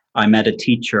 14, I met a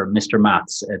teacher, Mr.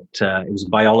 Matz. He was a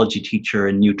biology teacher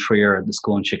in New Trier at the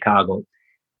school in Chicago.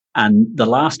 And the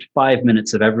last 5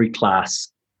 minutes of every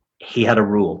class, he had a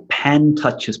rule: pen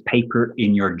touches paper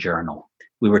in your journal.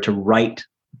 We were to write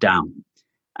down.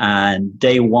 And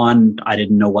day one, I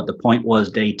didn't know what the point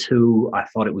was. Day two, I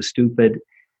thought it was stupid.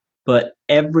 But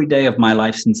every day of my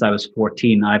life since I was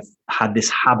 14, I've had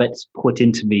this habit put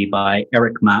into me by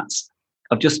Eric Matz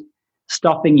of just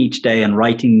stopping each day and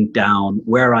writing down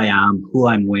where I am, who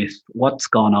I'm with, what's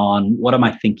gone on, what am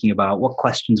I thinking about, what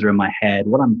questions are in my head,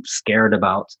 what I'm scared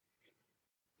about.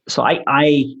 So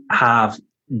I have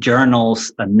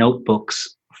journals and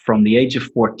notebooks from the age of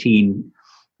 14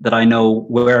 that I know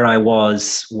where I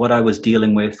was, what I was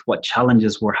dealing with, what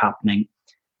challenges were happening.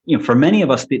 You know, for many of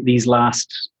us, these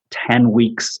last 10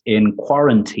 weeks in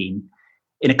quarantine,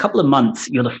 in a couple of months,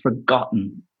 you'll have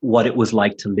forgotten what it was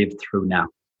like to live through now.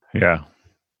 Yeah.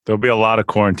 There'll be a lot of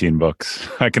quarantine books.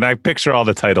 I picture all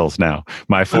the titles now.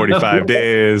 My 45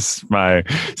 days, my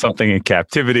something in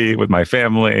captivity with my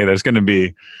family. There's going to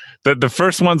be, the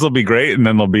first ones will be great, and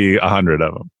then there'll be 100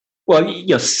 of them. Well, you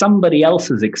know, somebody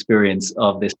else's experience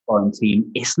of this quarantine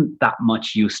isn't that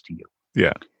much use to you.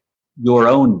 Yeah. Your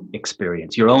own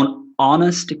experience, your own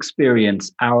honest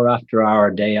experience, hour after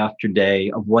hour, day after day,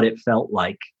 of what it felt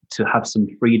like to have some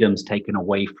freedoms taken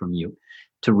away from you,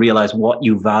 to realize what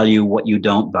you value, what you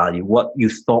don't value, what you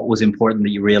thought was important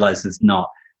that you realize is not,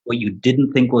 what you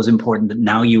didn't think was important that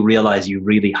now you realize you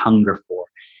really hunger for.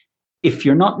 If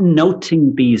you're not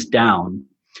noting these down,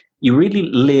 you really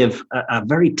live a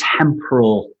very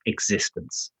temporal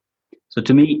existence. So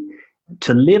to me,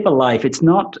 to live a life, it's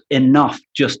not enough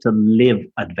just to live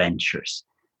adventures.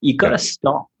 You got to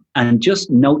stop and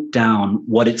just note down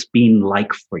what it's been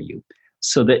like for you,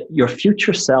 so that your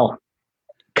future self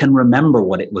can remember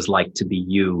what it was like to be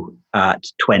you at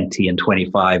 20 and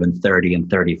 25 and 30 and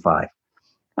 35.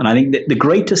 And I think that the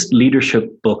greatest leadership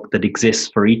book that exists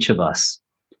for each of us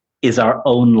is our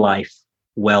own life,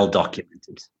 well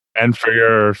documented. And for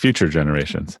your future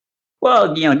generations.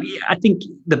 Well, you know, I think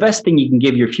the best thing you can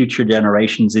give your future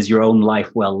generations is your own life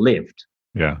well lived.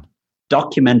 Yeah.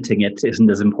 Documenting it isn't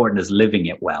as important as living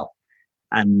it well.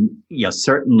 And, you know,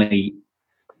 certainly,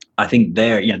 I think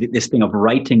this thing of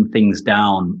writing things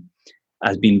down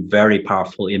has been very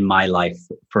powerful in my life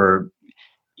for,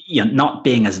 you know, not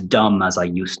being as dumb as I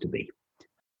used to be.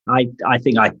 I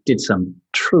think I did some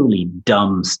truly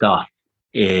dumb stuff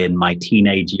in my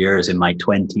teenage years, in my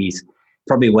 20s.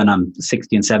 Probably when I'm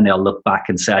 60 and 70, I'll look back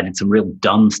and say I did some real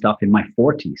dumb stuff in my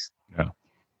 40s. Yeah.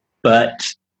 But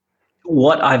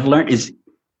what I've learned is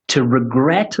to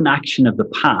regret an action of the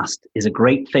past is a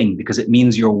great thing, because it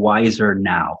means you're wiser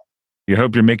now. You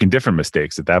hope you're making different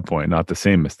mistakes at that point, not the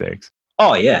same mistakes.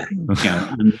 Oh, yeah. You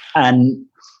know, and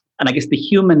I guess the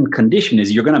human condition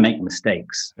is you're going to make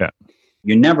mistakes. Yeah.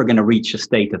 You're never going to reach a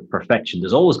state of perfection.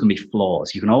 There's always going to be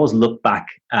flaws. You can always look back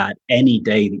at any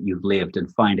day that you've lived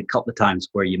and find a couple of times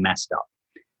where you messed up,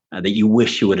 that you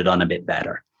wish you would have done a bit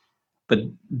better. But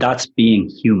that's being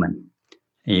human.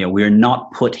 You know, we're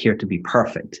not put here to be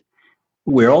perfect.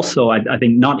 We're also, I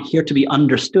think, not here to be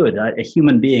understood. A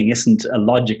human being isn't a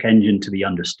logic engine to be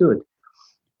understood.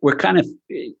 We're kind of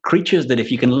creatures that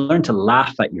if you can learn to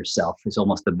laugh at yourself is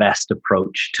almost the best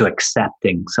approach to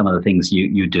accepting some of the things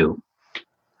you do.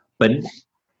 But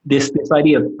this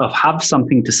idea of have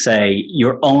something to say,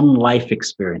 your own life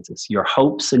experiences, your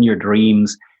hopes and your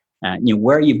dreams, you know,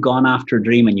 where you've gone after a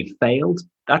dream and you failed,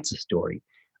 that's a story.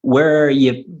 Where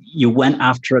you went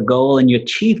after a goal and you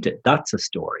achieved it, that's a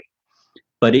story.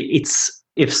 But it's,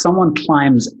 if someone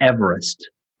climbs Everest,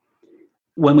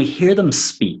 when we hear them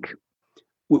speak,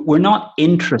 we're not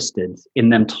interested in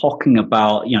them talking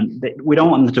about, you know, we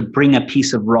don't want them to bring a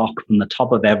piece of rock from the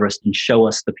top of Everest and show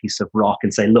us the piece of rock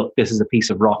and say, look, this is a piece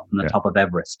of rock from the top of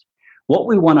Everest. What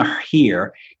we want to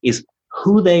hear is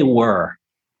who they were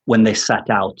when they set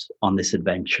out on this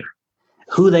adventure,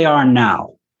 who they are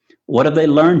now. What have they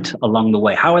learned along the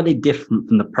way? How are they different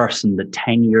from the person that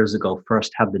 10 years ago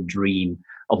first had the dream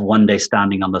of one day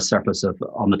standing on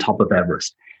the top of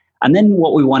Everest? And then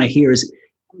what we want to hear is,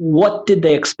 what did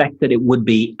they expect that it would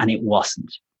be and it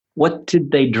wasn't? What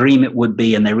did they dream it would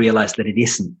be and they realized that it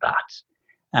isn't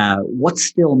that? What's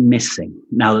still missing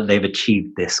now that they've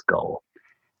achieved this goal?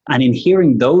 And in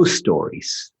hearing those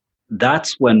stories,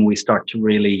 that's when we start to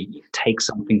really take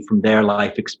something from their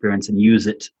life experience and use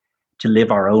it to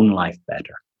live our own life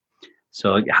better.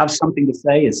 So have something to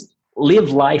say is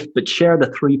live life, but share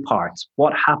the three parts.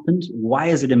 What happened? Why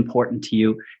is it important to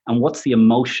you? And what's the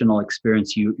emotional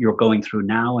experience you're going through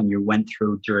now and you went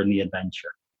through during the adventure?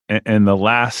 And the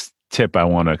last tip I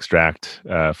want to extract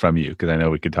from you, because I know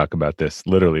we could talk about this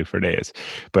literally for days,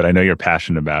 but I know you're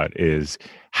passionate about is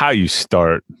how you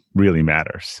start really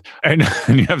matters. And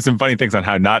you have some funny things on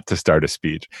how not to start a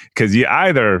speech, because you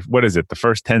either, what is it, the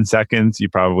first 10 seconds, you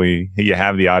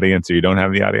have the audience or you don't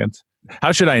have the audience.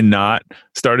 How should I not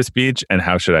start a speech and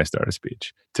how should I start a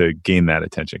speech to gain that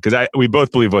attention? Because we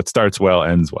both believe what starts well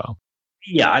ends well.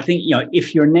 Yeah, I think,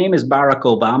 if your name is Barack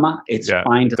Obama, it's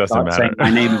fine to start saying, my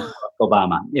name is Barack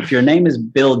Obama. If your name is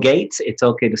Bill Gates, it's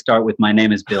okay to start with, my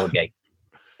name is Bill Gates.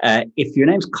 If your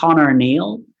name's Conor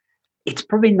Neill, it's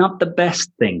probably not the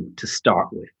best thing to start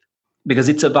with because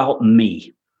it's about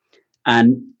me.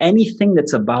 And anything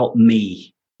that's about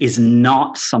me is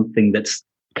not something that's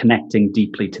connecting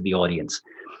deeply to the audience.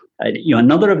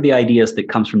 Another of the ideas that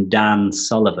comes from Dan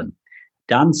Sullivan.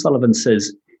 Dan Sullivan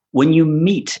says, when you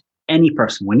meet any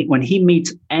person, when he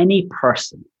meets any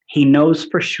person, he knows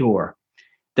for sure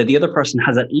that the other person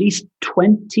has at least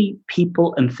 20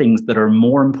 people and things that are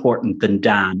more important than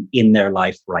Dan in their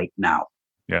life right now.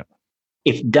 Yeah.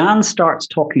 If Dan starts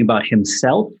talking about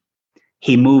himself,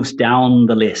 he moves down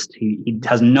the list. He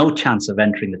has no chance of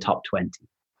entering the top 20.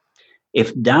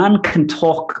 If Dan can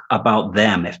talk about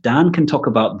them, if Dan can talk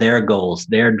about their goals,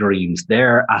 their dreams,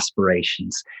 their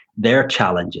aspirations, their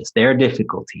challenges, their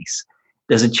difficulties,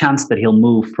 there's a chance that he'll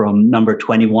move from number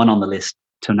 21 on the list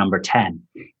to number 10.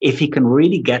 If he can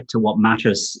really get to what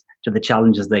matters, to the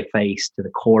challenges they face, to the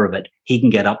core of it, he can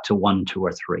get up to 1, 2,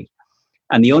 or 3.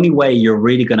 And the only way you're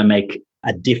really going to make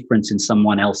a difference in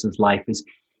someone else's life is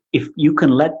if you can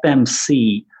let them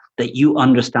see that you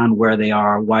understand where they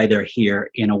are, why they're here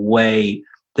in a way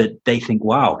that they think,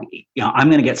 wow, I'm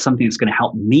going to get something that's going to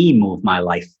help me move my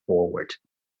life forward.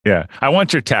 Yeah. I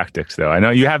want your tactics though. I know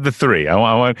you have the 3. I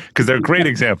want, because they're great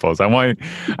examples.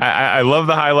 I love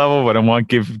the high level, but I want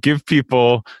give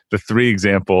people the 3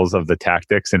 examples of the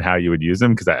tactics and how you would use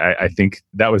them. Because I think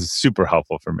that was super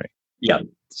helpful for me. Yeah.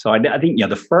 So I think,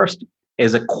 the first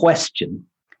is a question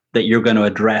that you're going to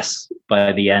address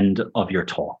by the end of your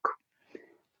talk.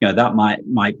 That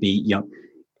might be,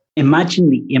 imagine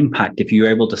the impact if you're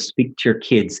able to speak to your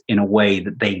kids in a way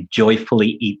that they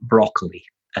joyfully eat broccoli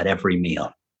at every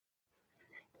meal.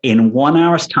 In 1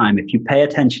 hour's time, if you pay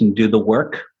attention, do the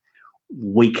work,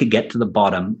 we could get to the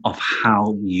bottom of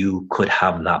how you could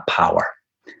have that power.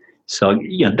 So,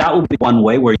 that would be one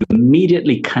way where you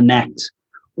immediately connect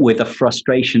with a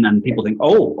frustration and people think,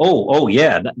 oh,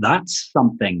 yeah, that's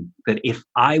something that if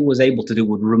I was able to do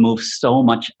would remove so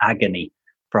much agony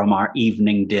from our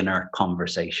evening dinner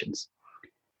conversations.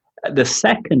 The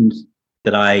second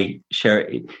that I share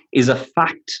is a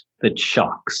fact that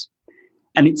shocks.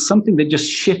 And it's something that just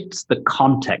shifts the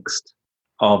context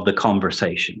of the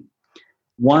conversation.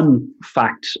 One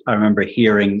fact I remember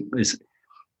hearing is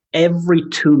every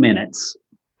 2 minutes,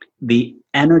 the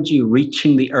energy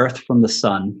reaching the earth from the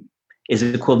sun is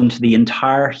equivalent to the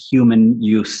entire human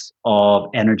use of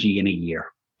energy in a year.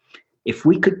 If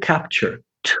we could capture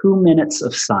 2 minutes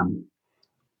of sun,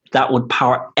 that would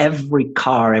power every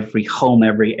car, every home,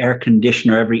 every air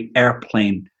conditioner, every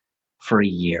airplane for a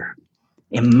year.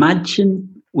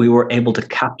 Imagine we were able to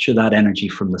capture that energy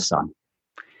from the sun.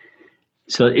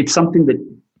 So it's something that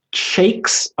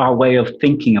shakes our way of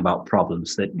thinking about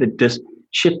problems, that just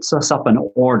shifts us up an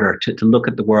order to look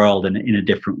at the world in a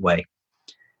different way.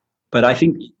 But I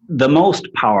think the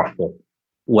most powerful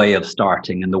way of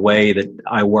starting, and the way that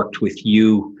I worked with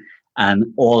you and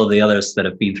all of the others that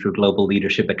have been through Global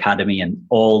Leadership Academy and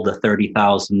all the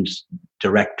 30,000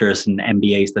 directors and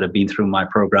MBAs that have been through my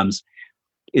programs,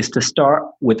 is to start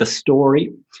with a story,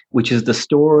 which is the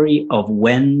story of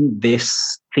when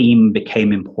this theme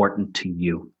became important to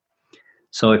you.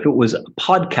 So if it was a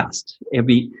podcast, it'd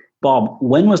be, Bob,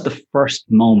 when was the first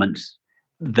moment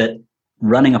that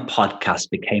running a podcast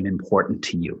became important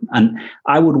to you? And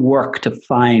I would work to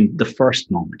find the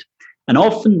first moment. And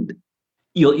often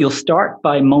you'll start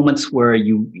by moments where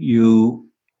you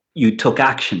took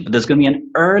action, but there's going to be an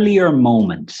earlier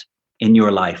moment in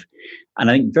your life. And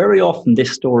I think very often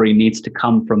this story needs to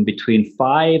come from between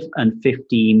 5 and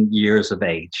 15 years of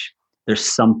age. There's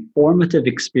some formative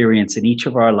experience in each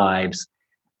of our lives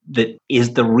that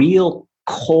is the real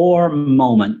core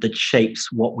moment that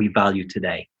shapes what we value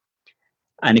today.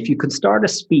 And if you could start a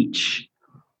speech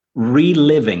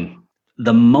reliving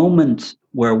the moment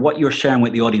where what you're sharing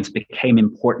with the audience became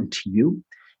important to you,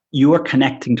 you are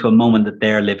connecting to a moment that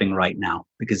they're living right now.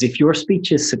 Because if your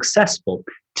speech is successful,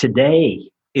 today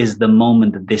is the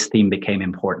moment that this theme became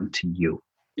important to you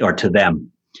or to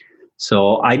them.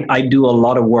 So I do a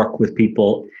lot of work with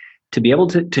people to be able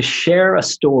to share a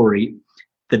story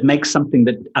that makes something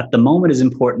that at the moment is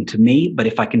important to me. But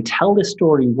if I can tell this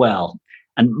story well,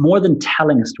 and more than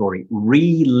telling a story,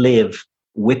 relive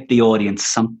with the audience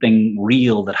something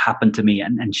real that happened to me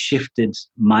and shifted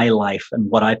my life and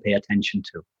what I pay attention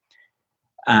to.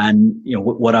 And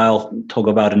what I'll talk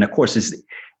about in the course is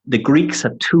the Greeks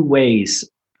have two ways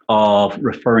of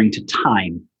referring to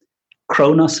time: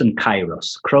 Chronos and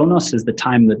Kairos. Chronos is the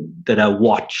time that a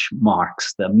watch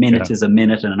marks. The minute is a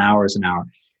minute and an hour is an hour.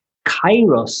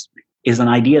 Kairos is an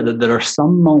idea that there are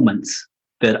some moments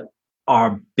that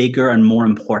are bigger and more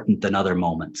important than other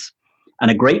moments.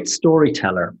 And a great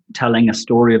storyteller telling a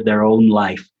story of their own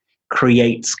life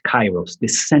creates Kairos,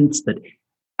 this sense that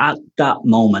at that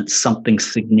moment, something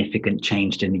significant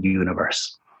changed in the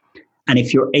universe. And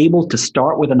if you're able to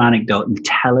start with an anecdote and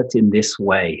tell it in this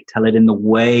way, tell it in the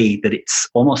way that it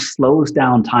almost slows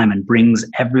down time and brings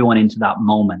everyone into that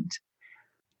moment,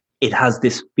 it has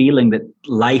this feeling that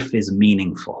life is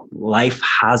meaningful. Life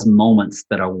has moments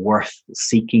that are worth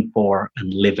seeking for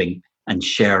and living and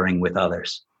sharing with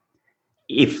others.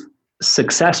 If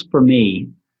success for me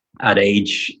at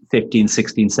age 15,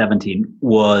 16, 17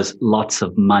 was lots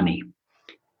of money,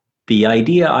 the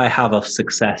idea I have of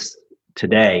success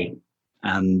today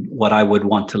and what I would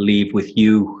want to leave with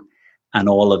you and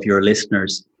all of your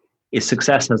listeners is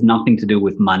success has nothing to do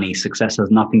with money. Success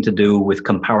has nothing to do with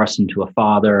comparison to a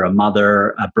father, a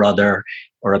mother, a brother,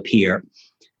 or a peer.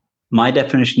 My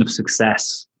definition of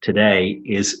success today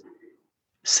is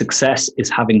success is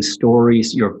having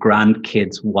stories your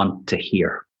grandkids want to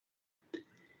hear.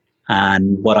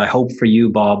 And what I hope for you,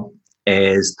 Bob,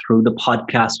 is through the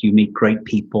podcast, you meet great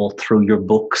people. Through your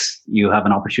books, you have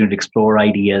an opportunity to explore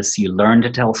ideas. You learn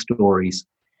to tell stories.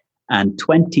 And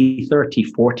 20, 30,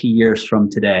 40 years from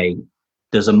today,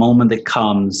 there's a moment that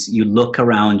comes, you look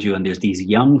around you and there's these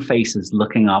young faces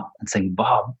looking up and saying,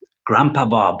 Bob, Grandpa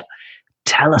Bob,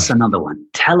 tell us another one.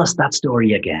 Tell us that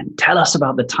story again. Tell us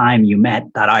about the time you met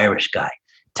that Irish guy.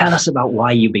 Tell us about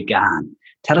why you began.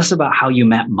 Tell us about how you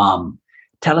met Mom.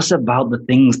 Tell us about the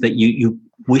things that you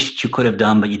wished you could have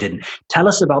done, but you didn't. Tell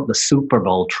us about the Super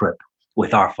Bowl trip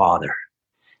with our father.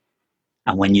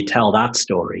 And when you tell that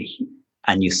story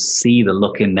and you see the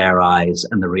look in their eyes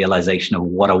and the realization of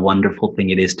what a wonderful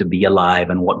thing it is to be alive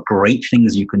and what great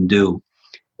things you can do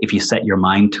if you set your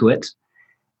mind to it,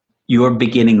 you're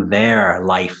beginning their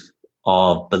life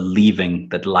of believing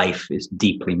that life is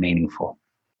deeply meaningful.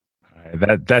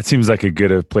 That seems like a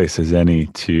good a place as any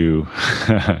to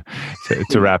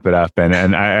to wrap it up.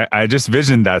 And I just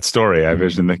visioned that story. I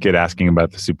visioned the kid asking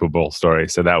about the Super Bowl story.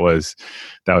 So that was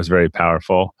very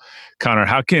powerful. Conor,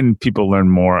 how can people learn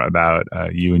more about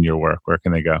you and your work? Where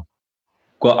can they go?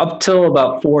 Well, up till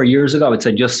about 4 years ago, I would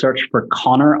say just search for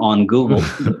Conor on Google.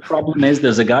 The problem is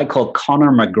there's a guy called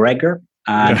Conor McGregor,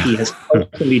 and he has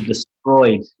totally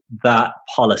destroyed that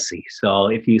policy. So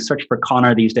if you search for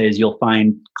Conor these days, you'll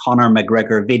find Conor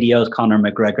McGregor videos, Conor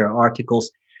McGregor articles.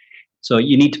 So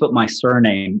you need to put my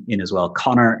surname in as well,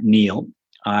 Conor Neill.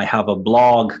 I have a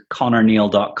blog,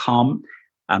 conorneill.com.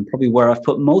 And probably where I've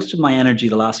put most of my energy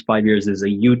the last 5 years is a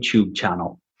YouTube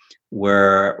channel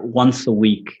where once a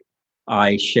week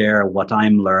I share what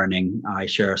I'm learning. I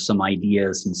share some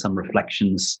ideas and some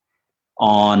reflections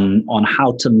on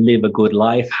how to live a good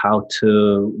life, how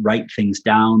to write things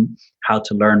down, how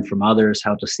to learn from others,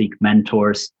 how to seek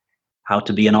mentors, how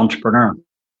to be an entrepreneur.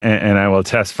 And I will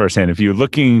attest firsthand, if you're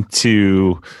looking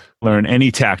to learn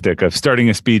any tactic of starting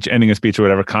a speech, ending a speech, or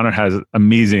whatever, Conor has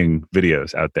amazing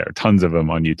videos out there, tons of them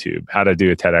on YouTube, how to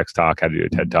do a TEDx talk, how to do a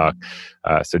TED talk.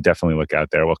 So definitely look out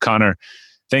there. Well, Conor,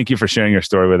 thank you for sharing your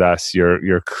story with us.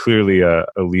 You're clearly a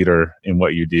leader in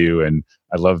what you do. And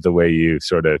I love the way you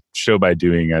sort of show by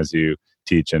doing as you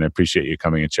teach, and I appreciate you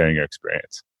coming and sharing your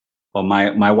experience. Well,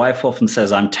 my wife often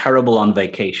says I'm terrible on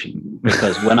vacation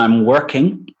because when I'm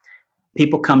working,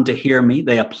 people come to hear me,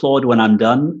 they applaud when I'm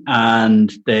done,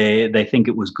 and they think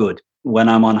it was good. When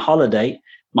I'm on holiday,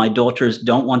 my daughters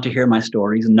don't want to hear my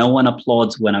stories. No one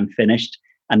applauds when I'm finished,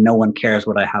 and no one cares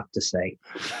what I have to say.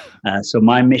 So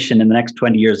my mission in the next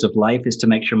 20 years of life is to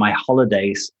make sure my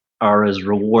holidays are as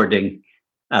rewarding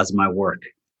as my work.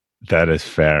 That is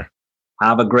fair.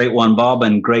 Have a great one, Bob,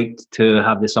 and great to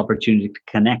have this opportunity to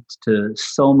connect to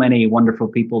so many wonderful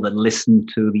people that listen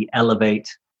to the Elevate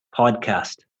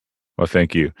podcast. Well,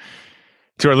 thank you.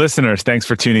 To our listeners, thanks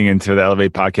for tuning into the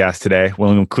Elevate podcast today.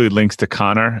 We'll include links to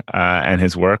Conor and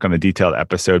his work on the detailed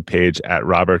episode page at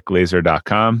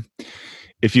robertglazer.com.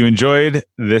 If you enjoyed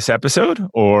this episode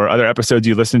or other episodes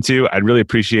you listened to, I'd really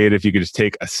appreciate it if you could just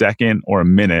take a second or a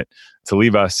minute to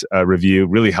leave us a review. It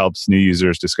really helps new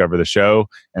users discover the show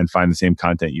and find the same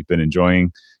content you've been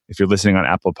enjoying. If you're listening on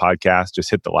Apple Podcasts,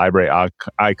 just hit the library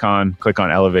icon, click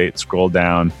on Elevate, scroll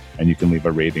down, and you can leave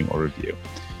a rating or review.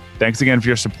 Thanks again for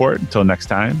your support. Until next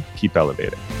time, keep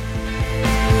elevating.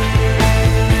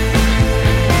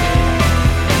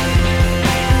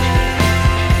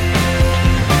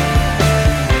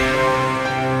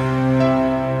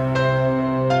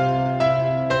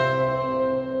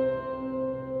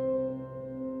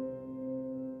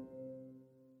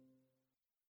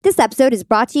 This episode is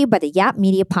brought to you by the Yap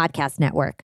Media Podcast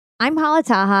Network. I'm Hala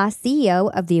Taha, CEO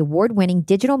of the award-winning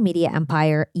digital media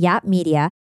empire, Yap Media,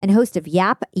 and host of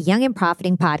Yap Young and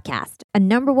Profiting Podcast, a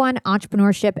 #1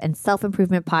 entrepreneurship and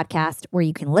self-improvement podcast where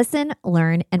you can listen,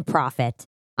 learn, and profit.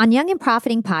 On Young and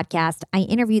Profiting Podcast, I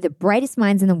interview the brightest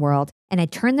minds in the world, and I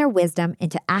turn their wisdom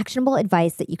into actionable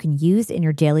advice that you can use in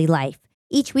your daily life.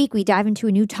 Each week, we dive into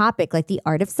a new topic like the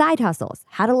art of side hustles,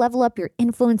 how to level up your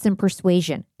influence and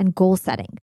persuasion, and goal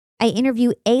setting. I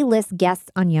interview A-list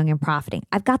guests on Young and Profiting.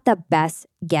 I've got the best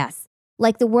guests,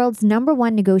 like the world's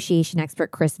 #1 negotiation expert,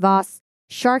 Chris Voss,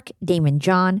 Shark Damon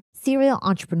John, serial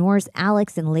entrepreneurs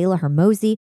Alex and Layla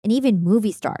Hermosi, and even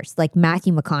movie stars like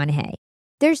Matthew McConaughey.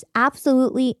 There's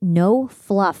absolutely no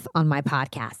fluff on my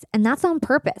podcast, and that's on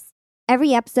purpose.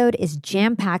 Every episode is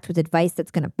jam-packed with advice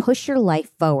that's going to push your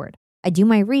life forward. I do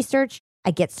my research, I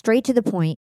get straight to the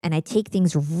point, and I take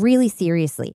things really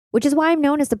seriously, which is why I'm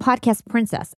known as the podcast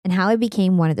princess and how I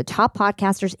became one of the top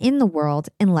podcasters in the world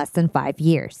in less than 5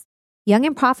 years. Young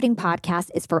and Profiting Podcast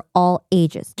is for all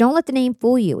ages. Don't let the name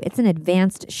fool you. It's an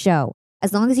advanced show.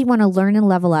 As long as you want to learn and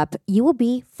level up, you will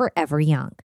be forever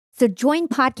young. So join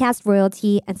podcast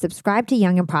royalty and subscribe to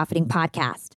Young and Profiting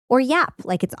Podcast, or YAP,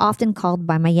 like it's often called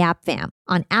by my YAP fam,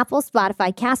 on Apple,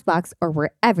 Spotify, CastBox, or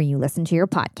wherever you listen to your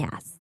podcasts.